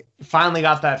that fight.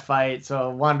 So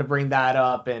I wanted to bring that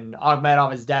up. And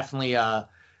Akhmedov is definitely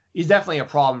he's definitely a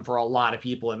problem for a lot of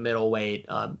people at middleweight.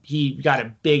 He got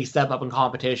a big step up in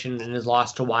competition in his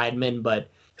loss to Weidman, but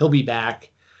he'll be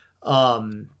back.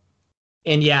 And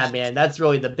yeah, man, that's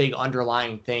really the big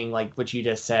underlying thing, like what you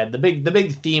just said. The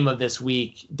big theme of this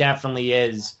week definitely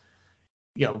is,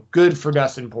 good for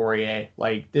Dustin Poirier.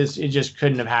 Like this, it just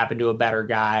couldn't have happened to a better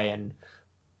guy. And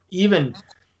even,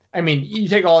 I mean, you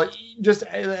take just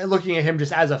looking at him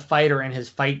just as a fighter and his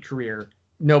fight career,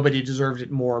 nobody deserves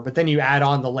it more. But then you add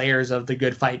on the layers of the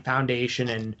Good Fight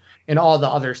Foundation and all the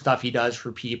other stuff he does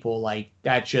for people. Like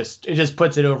it just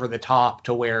puts it over the top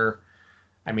to where,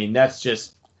 I mean, that's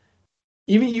just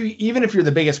even if you're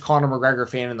the biggest Conor McGregor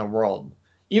fan in the world,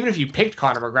 even if you picked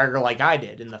Conor McGregor like I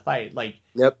did in the fight, like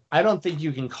I don't think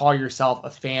you can call yourself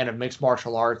a fan of mixed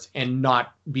martial arts and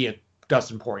not be a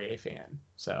Dustin Poirier fan.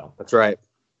 So that's right.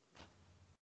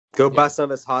 Go buy some of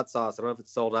his hot sauce. I don't know if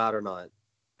it's sold out or not.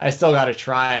 I still got to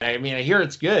try it. I mean, I hear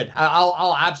it's good.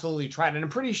 I'll absolutely try it. And I'm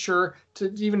pretty sure,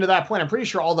 even to that point, I'm pretty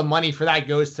sure all the money for that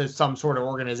goes to some sort of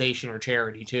organization or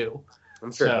charity too.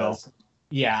 I'm sure it does.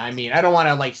 Yeah, I mean, I don't want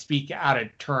to speak out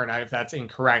of turn if that's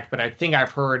incorrect, but I think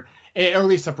I've heard, or at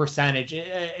least a percentage.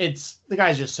 It's the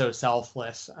guy's just so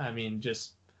selfless. I mean,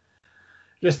 just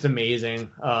amazing,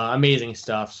 amazing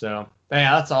stuff. So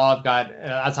yeah, that's all I've got.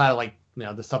 That's how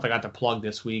the stuff I got to plug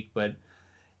this week. But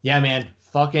yeah, man.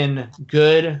 Fucking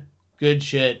good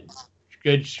shit.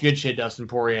 Good shit, Dustin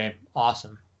Poirier.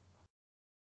 Awesome.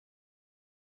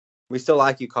 We still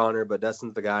like you, Connor, but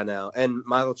Dustin's the guy now. And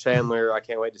Michael Chandler, I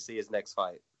can't wait to see his next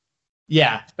fight.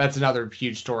 Yeah, that's another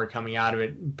huge story coming out of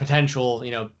it. Potential,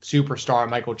 superstar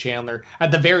Michael Chandler.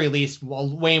 At the very least,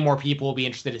 way more people will be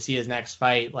interested to see his next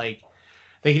fight. Like,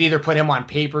 they could either put him on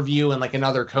pay-per-view and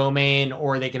another co-main,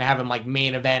 or they can have him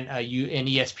main event an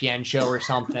ESPN show or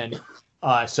something.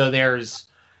 So there's,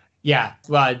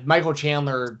 Michael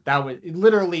Chandler,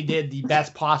 literally did the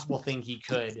best possible thing he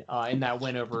could in that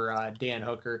win over Dan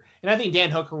Hooker. And I think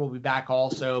Dan Hooker will be back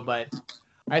also, but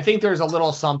I think there's a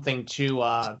little something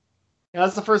to,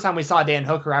 that's the first time we saw Dan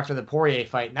Hooker after the Poirier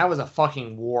fight, and that was a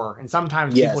fucking war. And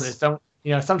sometimes people just don't,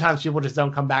 sometimes people just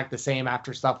don't come back the same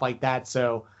after stuff like that.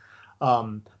 So,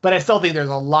 but I still think there's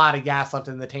a lot of gas left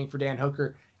in the tank for Dan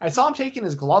Hooker. I saw him taking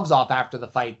his gloves off after the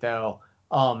fight, though.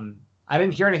 I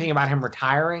didn't hear anything about him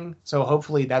retiring, so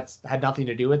hopefully that's had nothing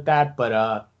to do with that. But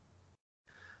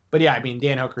yeah, I mean,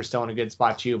 Dan Hooker's still in a good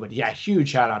spot too. But yeah, huge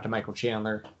shout out to Michael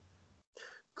Chandler.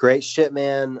 Great shit,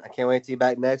 man. I can't wait to be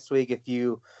back next week. If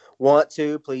you want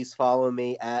to, please follow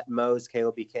me at Mo's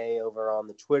KOBK over on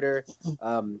the Twitter.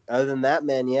 Other than that,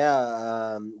 man,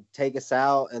 take us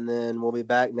out, and then we'll be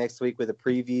back next week with a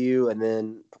preview, and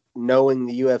then knowing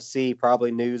the UFC,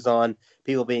 probably news on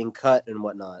people being cut and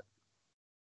whatnot.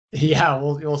 Yeah,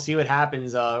 we'll see what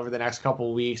happens over the next couple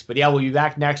of weeks. But yeah, we'll be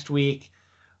back next week.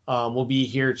 We'll be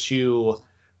here to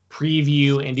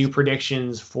preview and do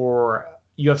predictions for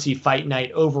UFC Fight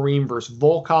Night Overeem versus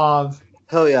Volkov.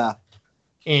 Hell yeah.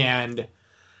 And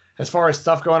As far as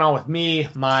stuff going on with me,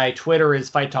 my Twitter is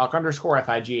FightTalk_,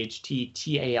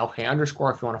 FIGHTTALK_.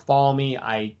 If you want to follow me,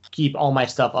 I keep all my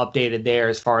stuff updated there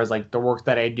as far as like the work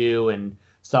that I do and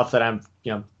stuff that I'm,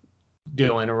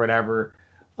 doing or whatever.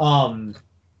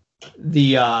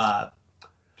 This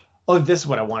is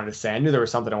what I wanted to say. I knew there was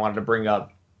something I wanted to bring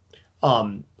up.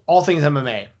 All Things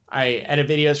MMA. I edit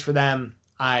videos for them.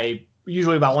 I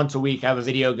usually about once a week have a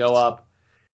video go up.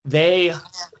 They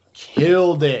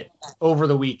killed it over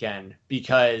the weekend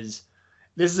because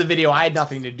this is a video I had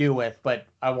nothing to do with, but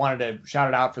I wanted to shout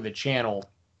it out for the channel.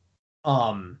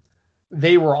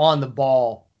 They were on the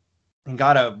ball and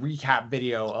got a recap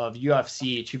video of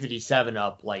UFC 257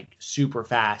 up like super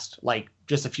fast, like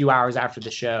just a few hours after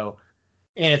the show.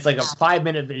 And it's like a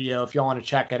 5-minute video if y'all want to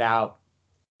check it out.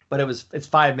 But it's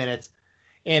 5 minutes.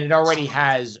 And it already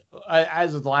has,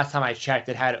 as of the last time I checked,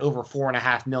 it had over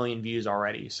 4.5 million views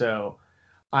already. So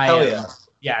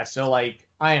so like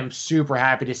I am super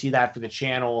happy to see that for the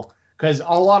channel because a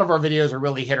lot of our videos are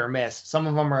really hit or miss. Some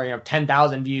of them are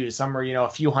 10,000 views, some are a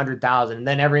few 100,000, and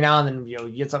then every now and then you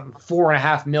get something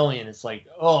 4.5 million. It's like,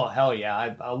 oh hell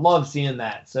yeah, I love seeing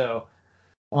that. So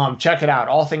check it out,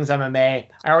 All Things MMA.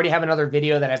 I already have another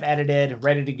video that I've edited,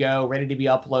 ready to go, ready to be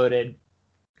uploaded.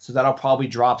 So that'll probably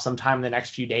drop sometime in the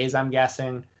next few days, I'm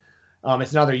guessing.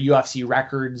 It's another UFC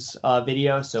records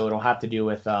video, so it'll have to do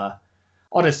with.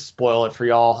 I'll just spoil it for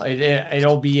y'all.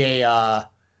 It'll be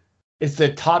it's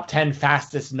the top 10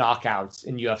 fastest knockouts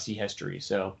in UFC history.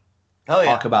 So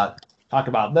talk about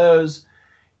those,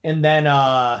 and then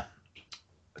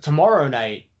tomorrow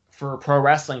night for pro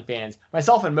wrestling fans,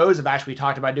 myself and Mose have actually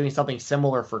talked about doing something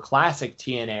similar for Classic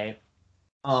TNA,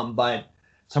 but.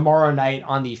 Tomorrow night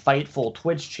on the Fightful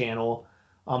Twitch channel,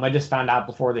 I just found out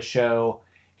before the show,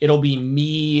 it'll be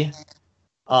me,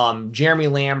 Jeremy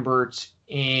Lambert,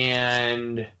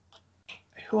 and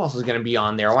who else is going to be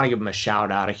on there? I want to give him a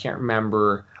shout out. I can't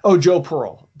remember. Oh, Joe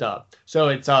Pearl, duh. So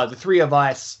it's the three of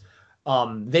us.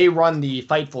 They run the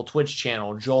Fightful Twitch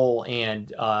channel, Joel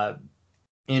and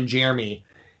Jeremy.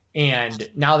 And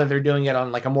now that they're doing it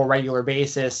on like a more regular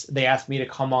basis, they asked me to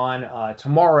come on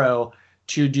tomorrow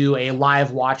to do a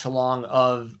live watch along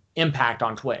of Impact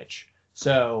on Twitch.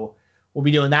 So we'll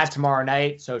be doing that tomorrow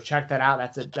night. So check that out.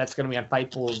 That's going to be on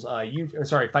Fightful's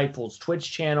Fightful's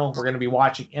Twitch channel. We're going to be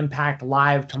watching Impact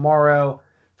live tomorrow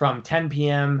from 8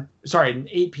 p.m.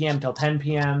 till 10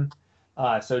 p.m.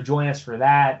 So join us for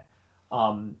that.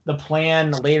 The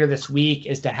plan later this week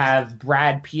is to have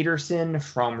Brad Peterson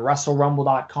from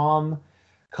WrestleRumble.com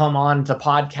come on to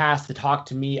podcast to talk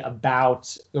to me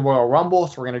about the Royal Rumble.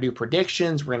 So we're going to do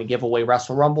predictions. We're going to give away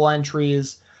Wrestle Rumble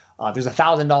entries. There's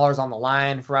 $1,000 on the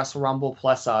line for Wrestle Rumble,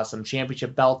 plus some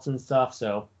championship belts and stuff.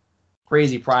 So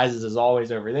crazy prizes as always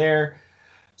over there.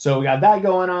 So we got that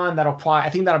going on. I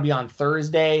think that'll be on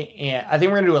Thursday. And I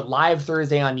think we're going to do it live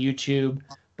Thursday on YouTube.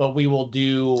 But we will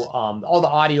do all the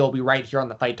audio will be right here on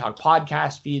the Fight Talk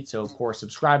podcast feed. So, of course,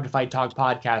 subscribe to Fight Talk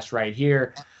podcast right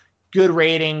here. Good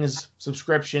ratings,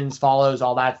 subscriptions, follows,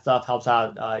 all that stuff helps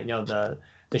out, the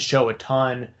show a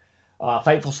ton.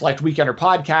 Fightful Select Weekender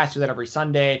podcast, do that every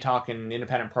Sunday, talking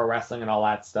independent pro wrestling and all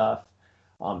that stuff.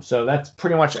 So that's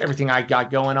pretty much everything I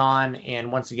got going on.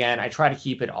 And once again, I try to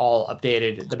keep it all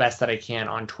updated the best that I can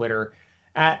on Twitter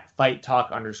at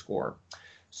 @FightTalk_.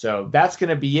 So that's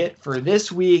going to be it for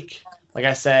this week. Like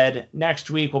I said, next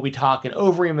week we'll be talking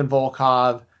Overeem and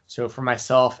Volkov. So for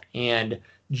myself and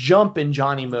Jumpin'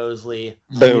 Johnny Mosley,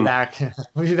 we'll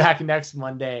be back next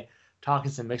Monday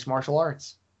talking some mixed martial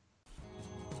arts.